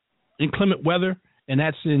inclement weather, and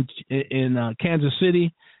that's in Kansas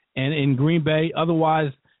City and in Green Bay.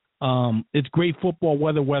 Otherwise, it's great football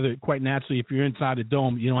weather. Quite naturally, if you're inside the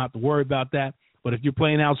dome, you don't have to worry about that. But if you're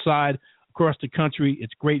playing outside across the country,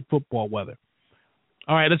 it's great football weather.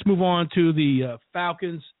 All right, let's move on to the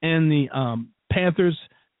Falcons and the Panthers,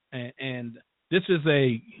 and this is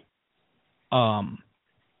a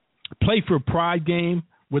play for pride game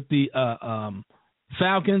with the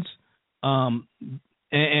Falcons,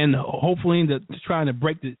 and hopefully trying to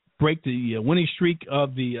break the winning streak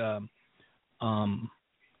of the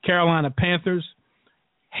Carolina Panthers.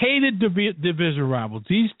 Hated division rivals.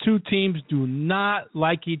 These two teams do not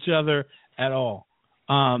like each other at all.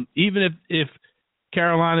 Even if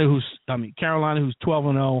Carolina, who's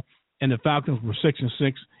 12-0, and the Falcons were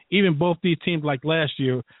 6-6. Even both these teams, like last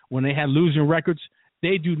year when they had losing records,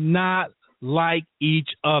 they do not like each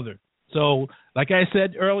other. So, like I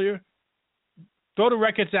said earlier, throw the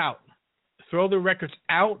records out. Throw the records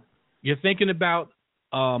out. You're thinking about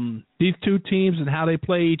these two teams and how they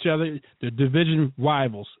play each other. They're division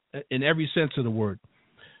rivals in every sense of the word.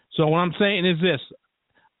 So what I'm saying is this.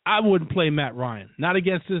 I wouldn't play Matt Ryan. Not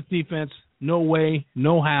against this defense. No way,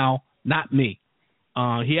 no how, not me.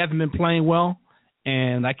 He hasn't been playing well,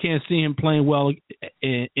 and I can't see him playing well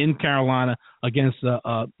in Carolina against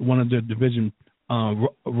one of their division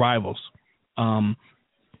rivals.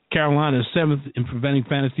 Carolina is 7th in preventing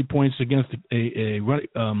fantasy points against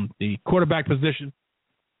the quarterback position,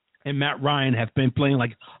 and Matt Ryan has been playing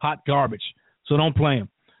like hot garbage, so don't play him.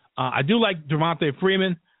 I do like Devontae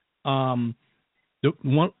Freeman. One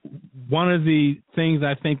of the things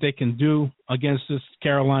I think they can do against this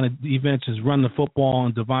Carolina defense is run the football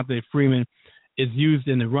on Devontae Freeman is used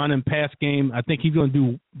in the run and pass game. I think he's going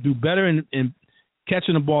to do better in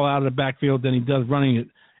catching the ball out of the backfield than he does running it.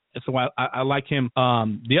 So I like him.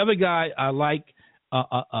 The other guy I like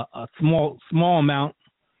a small amount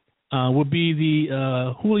would be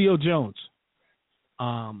the Julio Jones.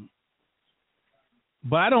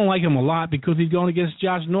 But I don't like him a lot because he's going against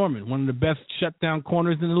Josh Norman, one of the best shutdown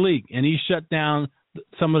corners in the league, and he shut down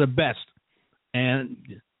some of the best. And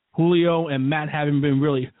Julio and Matt haven't been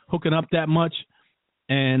really hooking up that much,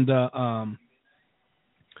 and I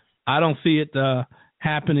don't see it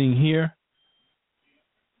happening here.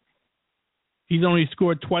 He's only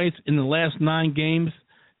scored twice in the last 9 games,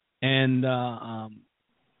 and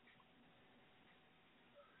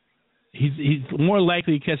he's more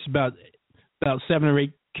likely to catch about 7 or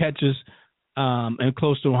 8 catches and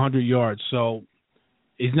close to 100 yards. So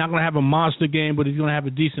he's not going to have a monster game, but he's going to have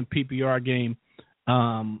a decent PPR game.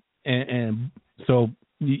 And so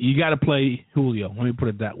you got to play Julio. Let me put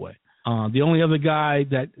it that way. The only other guy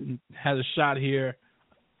that has a shot here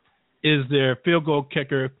is their field goal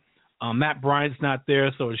kicker. Matt Bryant's not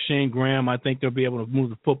there, so it's Shane Graham. I think they'll be able to move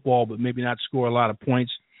the football, but maybe not score a lot of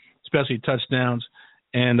points, especially touchdowns,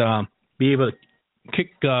 and be able to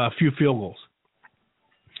kick a few field goals.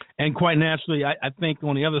 And quite naturally, I think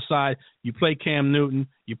on the other side, you play Cam Newton,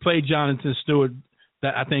 you play Jonathan Stewart.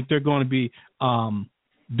 That I think they're going to be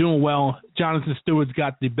doing well. Jonathan Stewart's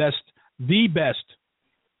got the best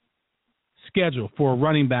schedule for a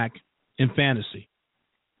running back in fantasy.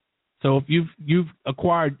 So if you've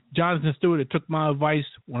acquired Jonathan Stewart, it took my advice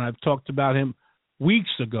when I've talked about him weeks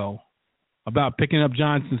ago about picking up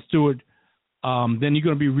Jonathan Stewart, then you're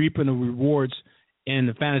going to be reaping the rewards in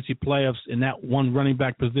the fantasy playoffs in that one running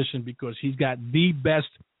back position because he's got the best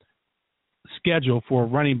schedule for a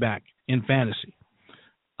running back in fantasy.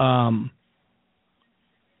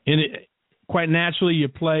 Quite naturally, you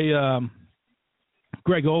play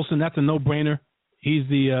Greg Olsen. That's a no-brainer. He's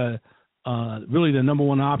the really the number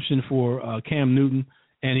one option for Cam Newton,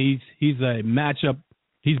 and he's a matchup.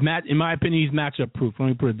 In my opinion, he's matchup proof. Let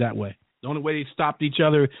me put it that way. The only way they stopped each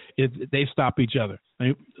other is they stop each other.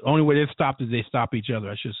 The only way they've stopped is they stop each other.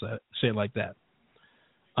 I should say it like that.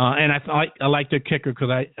 And I like their kicker because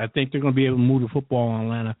I think they're going to be able to move the football on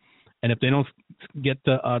Atlanta. And if they don't get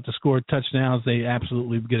to score touchdowns, they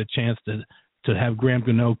absolutely get a chance to have Graham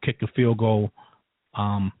Gano kick a field goal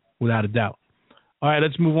without a doubt. All right,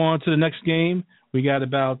 let's move on to the next game. We got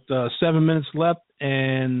about 7 minutes left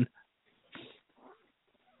and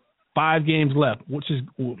 5 games left, which is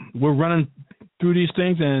we're running through these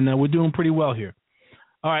things, and we're doing pretty well here.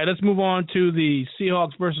 All right, let's move on to the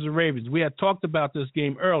Seahawks versus the Ravens. We had talked about this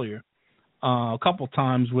game earlier a couple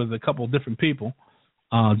times with a couple of different people,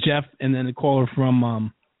 Jeff, and then the caller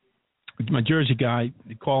from my Jersey guy,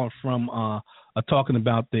 the caller from talking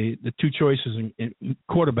about the two choices in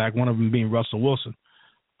quarterback, one of them being Russell Wilson.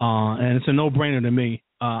 And it's a no-brainer to me.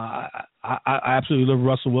 I absolutely love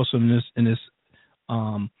Russell Wilson in this.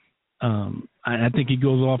 I think he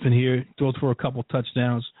goes off in here, throws for a couple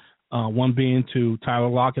touchdowns, one being to Tyler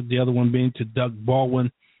Lockett, the other one being to Doug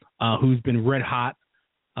Baldwin, who's been red hot.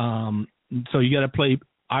 So you got to play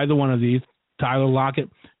either one of these. Tyler Lockett.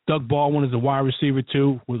 Doug Baldwin is a wide receiver,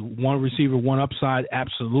 too, with one receiver, one upside,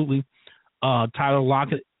 absolutely. Tyler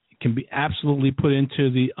Lockett can be absolutely put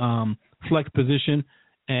into the flex position.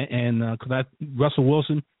 And Russell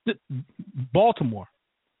Wilson, Baltimore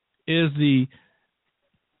is the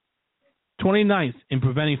 29th in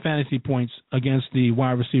preventing fantasy points against the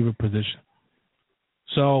wide receiver position.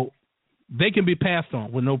 So they can be passed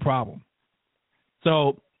on with no problem.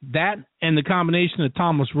 So that and the combination of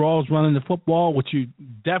Thomas Rawls running the football, which you're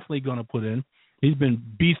definitely going to put in. He's been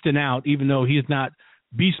beasting out, even though he's not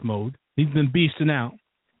beast mode. He's been beasting out.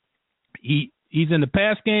 He's in the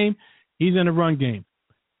pass game. He's in the run game.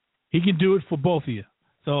 He can do it for both of you.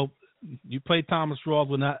 So you play Thomas Rawls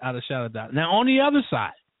without a shadow of doubt. Now, on the other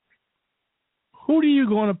side, who are you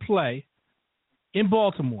going to play in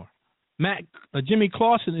Baltimore? Jimmy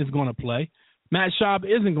Clausen is going to play. Matt Schaub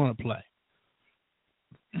isn't going to play.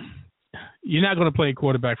 You're not going to play a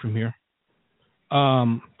quarterback from here.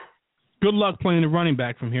 Good luck playing the running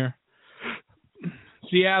back from here.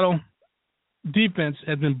 Seattle defense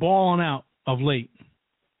has been balling out of late.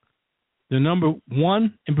 They're number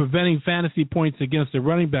 1 in preventing fantasy points against the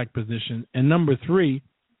running back position, and number 3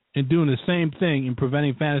 in doing the same thing in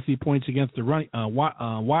preventing fantasy points against the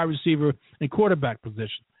wide receiver and quarterback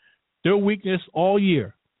position. Their weakness all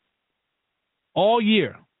year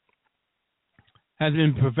has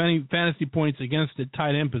been preventing fantasy points against the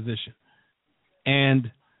tight end position.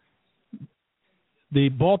 And the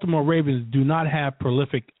Baltimore Ravens do not have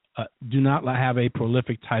a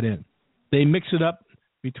prolific tight end. they mix it up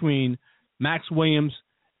between Max Williams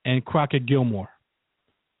and Crockett Gilmore.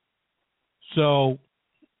 So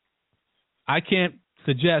I can't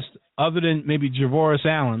suggest, other than maybe Javoris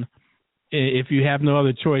Allen, if you have no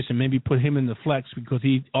other choice, and maybe put him in the flex because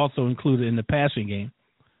he also included in the passing game.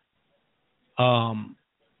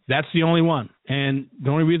 That's the only one. And the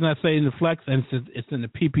only reason I say in the flex, and it's in the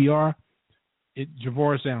PPR, it's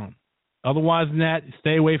Javoris Allen. Otherwise than that,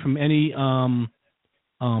 stay away from any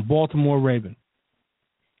Baltimore Raven.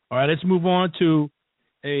 All right, let's move on to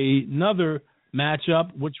another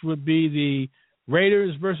matchup, which would be the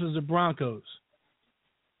Raiders versus the Broncos.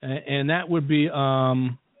 And that would be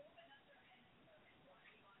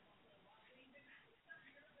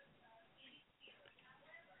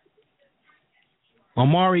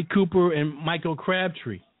Amari Cooper and Michael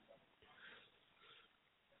Crabtree.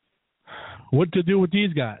 What to do with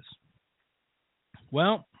these guys?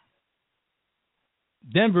 Well,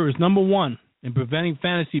 Denver is number one in preventing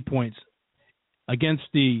fantasy points against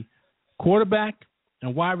the quarterback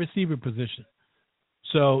and wide receiver position.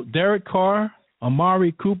 So Derek Carr,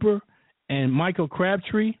 Amari Cooper, and Michael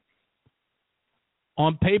Crabtree,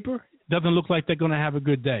 on paper, doesn't look like they're going to have a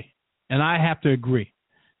good day. And I have to agree.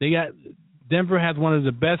 Denver has one of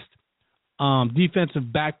the best defensive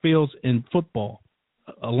backfields in football,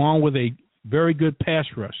 along with a very good pass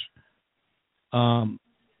rush.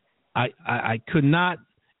 I could not,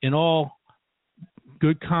 in all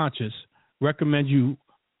good conscience, recommend you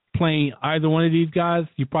playing either one of these guys.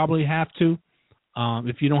 You probably have to.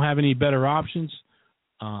 If you don't have any better options,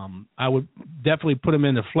 I would definitely put them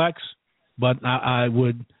in the flex, but I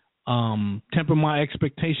would temper my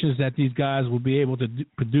expectations that these guys will be able to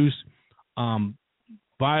produce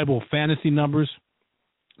viable fantasy numbers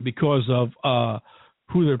because of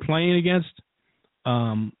who they're playing against.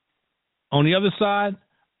 On the other side,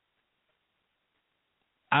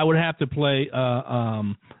 I would have to play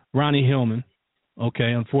Ronnie Hillman.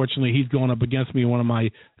 Okay, unfortunately, he's going up against me in one of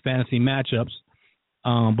my fantasy matchups.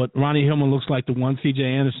 But Ronnie Hillman looks like the one. C.J.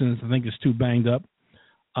 Anderson, I think, is too banged up.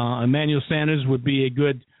 Emmanuel Sanders would be a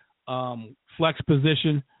good flex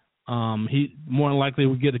position. He more than likely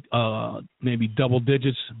would get maybe double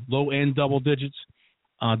digits, low-end double digits.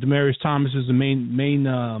 Demaryius Thomas is the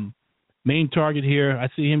main target here. I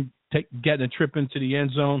see him getting a trip into the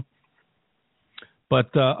end zone.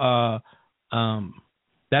 But that's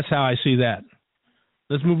how I see that.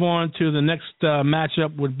 Let's move on to the next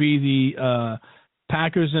matchup would be the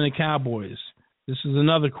Packers and the Cowboys. This is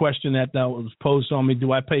another question that was posed on me.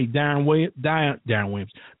 Do I play Darren Williams?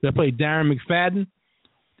 Do I play Darren McFadden,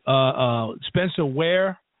 Spencer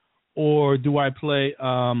Ware, or do I play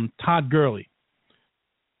Todd Gurley?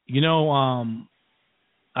 You know,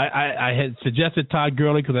 I had suggested Todd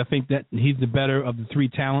Gurley because I think that he's the better of the three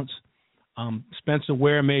talents. Spencer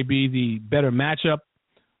Ware may be the better matchup.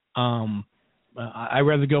 I'd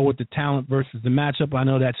rather go with the talent versus the matchup. I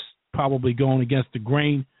know that's probably going against the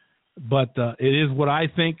grain, but it is what I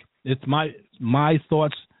think. It's my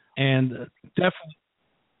thoughts, and definitely,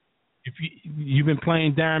 if you've been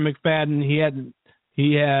playing Darren McFadden, he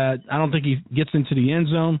had. I don't think he gets into the end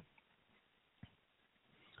zone.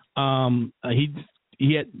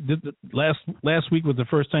 He had last week was the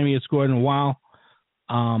first time he had scored in a while,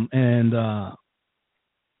 and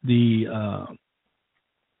the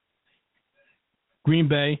Green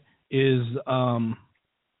Bay is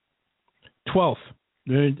 12th.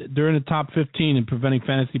 They're in the top 15 in preventing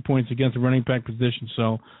fantasy points against the running back position.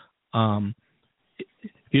 So if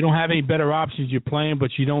you don't have any better options, you're playing,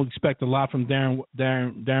 but you don't expect a lot from Darren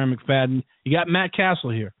McFadden. You got Matt Castle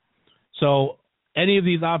here. So any of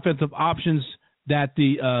these offensive options that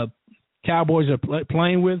the Cowboys are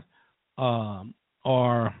playing with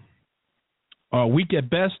are weak at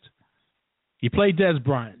best. You play Dez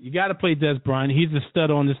Bryant. You got to play Dez Bryant. He's the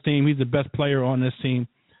stud on this team. He's the best player on this team.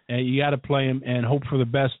 And you got to play him and hope for the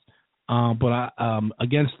best. But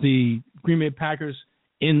against the Green Bay Packers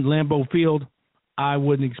in Lambeau Field, I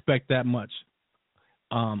wouldn't expect that much.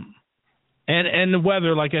 And the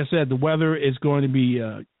weather, like I said, the weather is going to be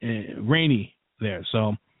rainy there.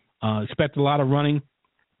 So expect a lot of running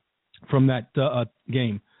from that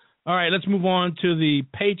game. All right, let's move on to the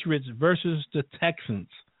Patriots versus the Texans.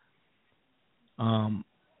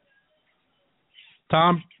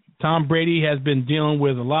 Tom Brady has been dealing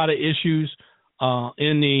with a lot of issues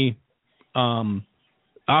in the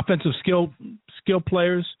offensive skill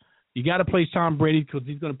players. You got to play Tom Brady because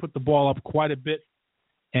he's going to put the ball up quite a bit,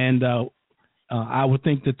 and I would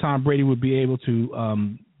think that Tom Brady would be able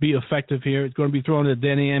to be effective here. It's going to be thrown to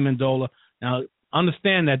Danny Amendola. Now,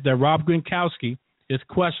 understand that Rob Gronkowski is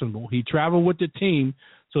questionable. He traveled with the team,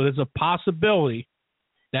 so there's a possibility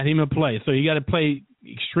that he may play. So you got to pay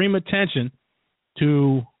extreme attention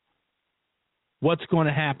to what's going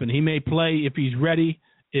to happen. He may play if he's ready,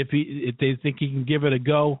 if they think he can give it a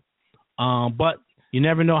go, but you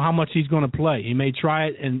never know how much he's going to play. He may try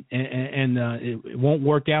it and it won't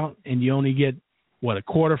work out, and you only get a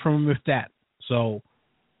quarter from him, if that. So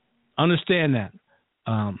understand that.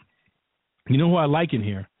 You know who I like in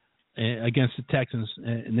here against the Texans,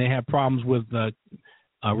 and they have problems with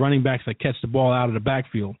running backs that catch the ball out of the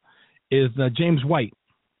backfield, is James White.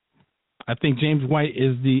 I think James White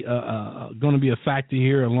is going to be a factor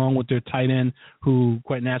here, along with their tight end, who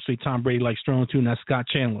quite naturally Tom Brady likes throwing to, and that's Scott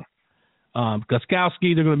Chandler.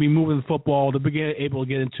 Gostkowski, they're going to be moving the football. They'll be able to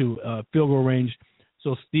get into field goal range.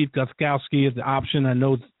 So Steve Gostkowski is the option. I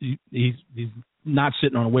know he's not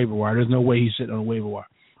sitting on a waiver wire. There's no way he's sitting on a waiver wire.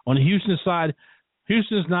 On the Houston side,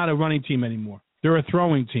 Houston's not a running team anymore. They're a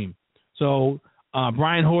throwing team. So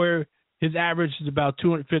Brian Hoyer, his average is about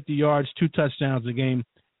 250 yards, 2 touchdowns a game.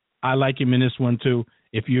 I like him in this one too.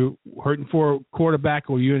 If you're hurting for a quarterback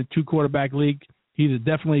or you're in a 2-quarterback league, he's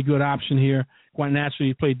definitely a good option here. Quite naturally,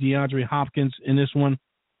 you play DeAndre Hopkins in this one,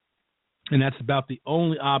 and that's about the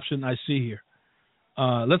only option I see here.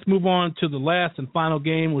 Let's move on to the last and final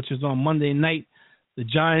game, which is on Monday night, the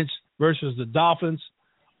Giants versus the Dolphins.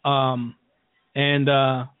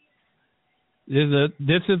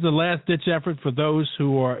 This is the last-ditch effort for those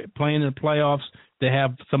who are playing in the playoffs to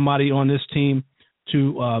have somebody on this team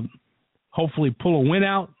to hopefully pull a win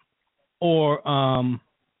out or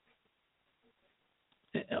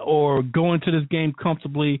go into this game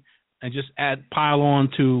comfortably and just pile on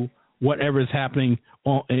to whatever is happening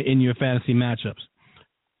in your fantasy matchups.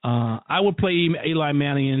 I would play Eli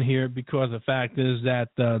Manning in here because the fact is that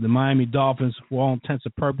the Miami Dolphins, for all intents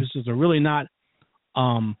and purposes, are really not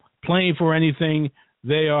playing for anything.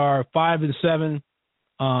 They are 5-7,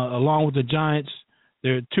 along with the Giants.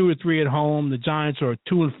 They're 2-3 at home. The Giants are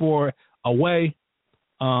 2-4 away.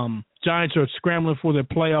 Giants are scrambling for their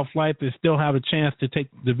playoff life. They still have a chance to take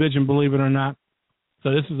the division, believe it or not. So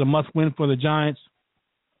this is a must-win for the Giants.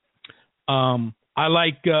 I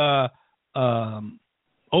like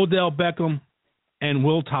Odell Beckham and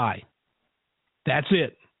Will Tye. That's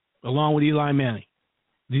it, along with Eli Manning.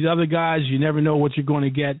 These other guys, you never know what you're going to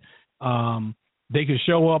get. They can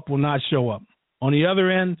show up or not show up. On the other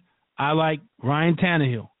end, I like Ryan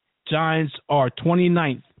Tannehill. Giants are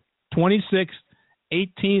 29th, 26th,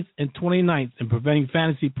 18th, and 29th in preventing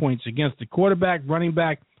fantasy points against the quarterback, running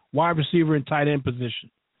back, wide receiver, and tight end position.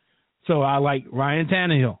 So I like Ryan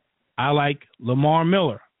Tannehill. I like Lamar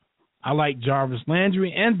Miller. I like Jarvis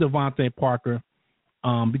Landry and Devontae Parker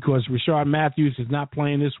because Rashard Matthews is not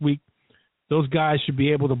playing this week. Those guys should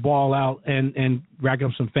be able to ball out and rack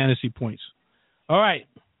up some fantasy points. All right.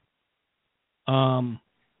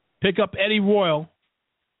 Pick up Eddie Royal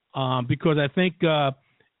because I think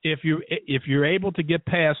if you're able to get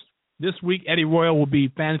past this week, Eddie Royal will be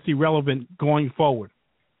fantasy relevant going forward.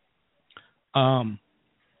 Some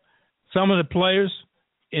of the players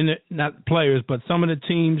but some of the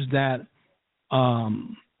teams that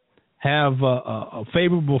have a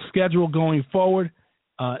favorable schedule going forward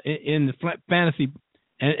in the fantasy,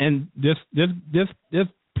 and there's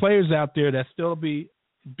players out there that still be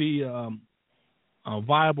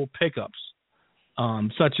viable pickups,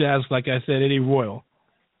 such as, like I said, Eddie Royal,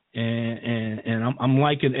 and I'm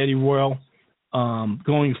liking Eddie Royal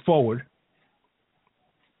going forward.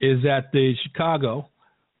 Is that the Chicago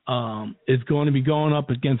is going to be going up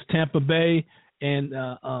against Tampa Bay and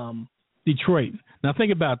Detroit. Now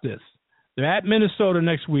think about this: they're at Minnesota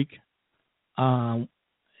next week, and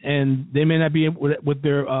they may not be able with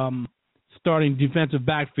their starting defensive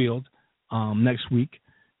backfield next week.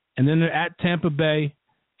 And then they're at Tampa Bay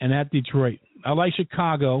and at Detroit. I like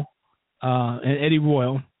Chicago and Eddie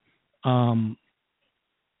Royal. And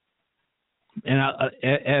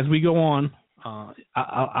as we go on,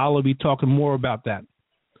 I'll be talking more about that.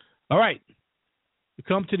 All right. We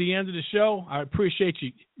come to the end of the show. I appreciate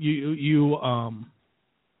you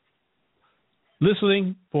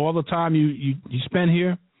listening for all the time you spend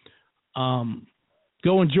here.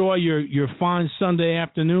 Go enjoy your fine Sunday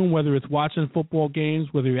afternoon, whether it's watching football games,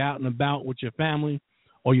 whether you're out and about with your family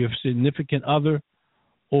or your significant other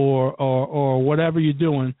or whatever you're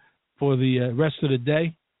doing for the rest of the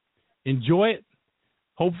day. Enjoy it.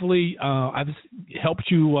 Hopefully I've helped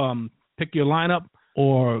you pick your lineup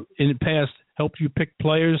or in the past helped you pick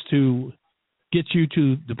players to get you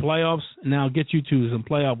to the playoffs and now get you to some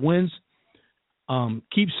playoff wins.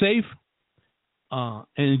 Keep safe and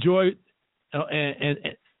enjoy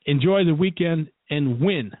the weekend and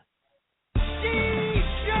win.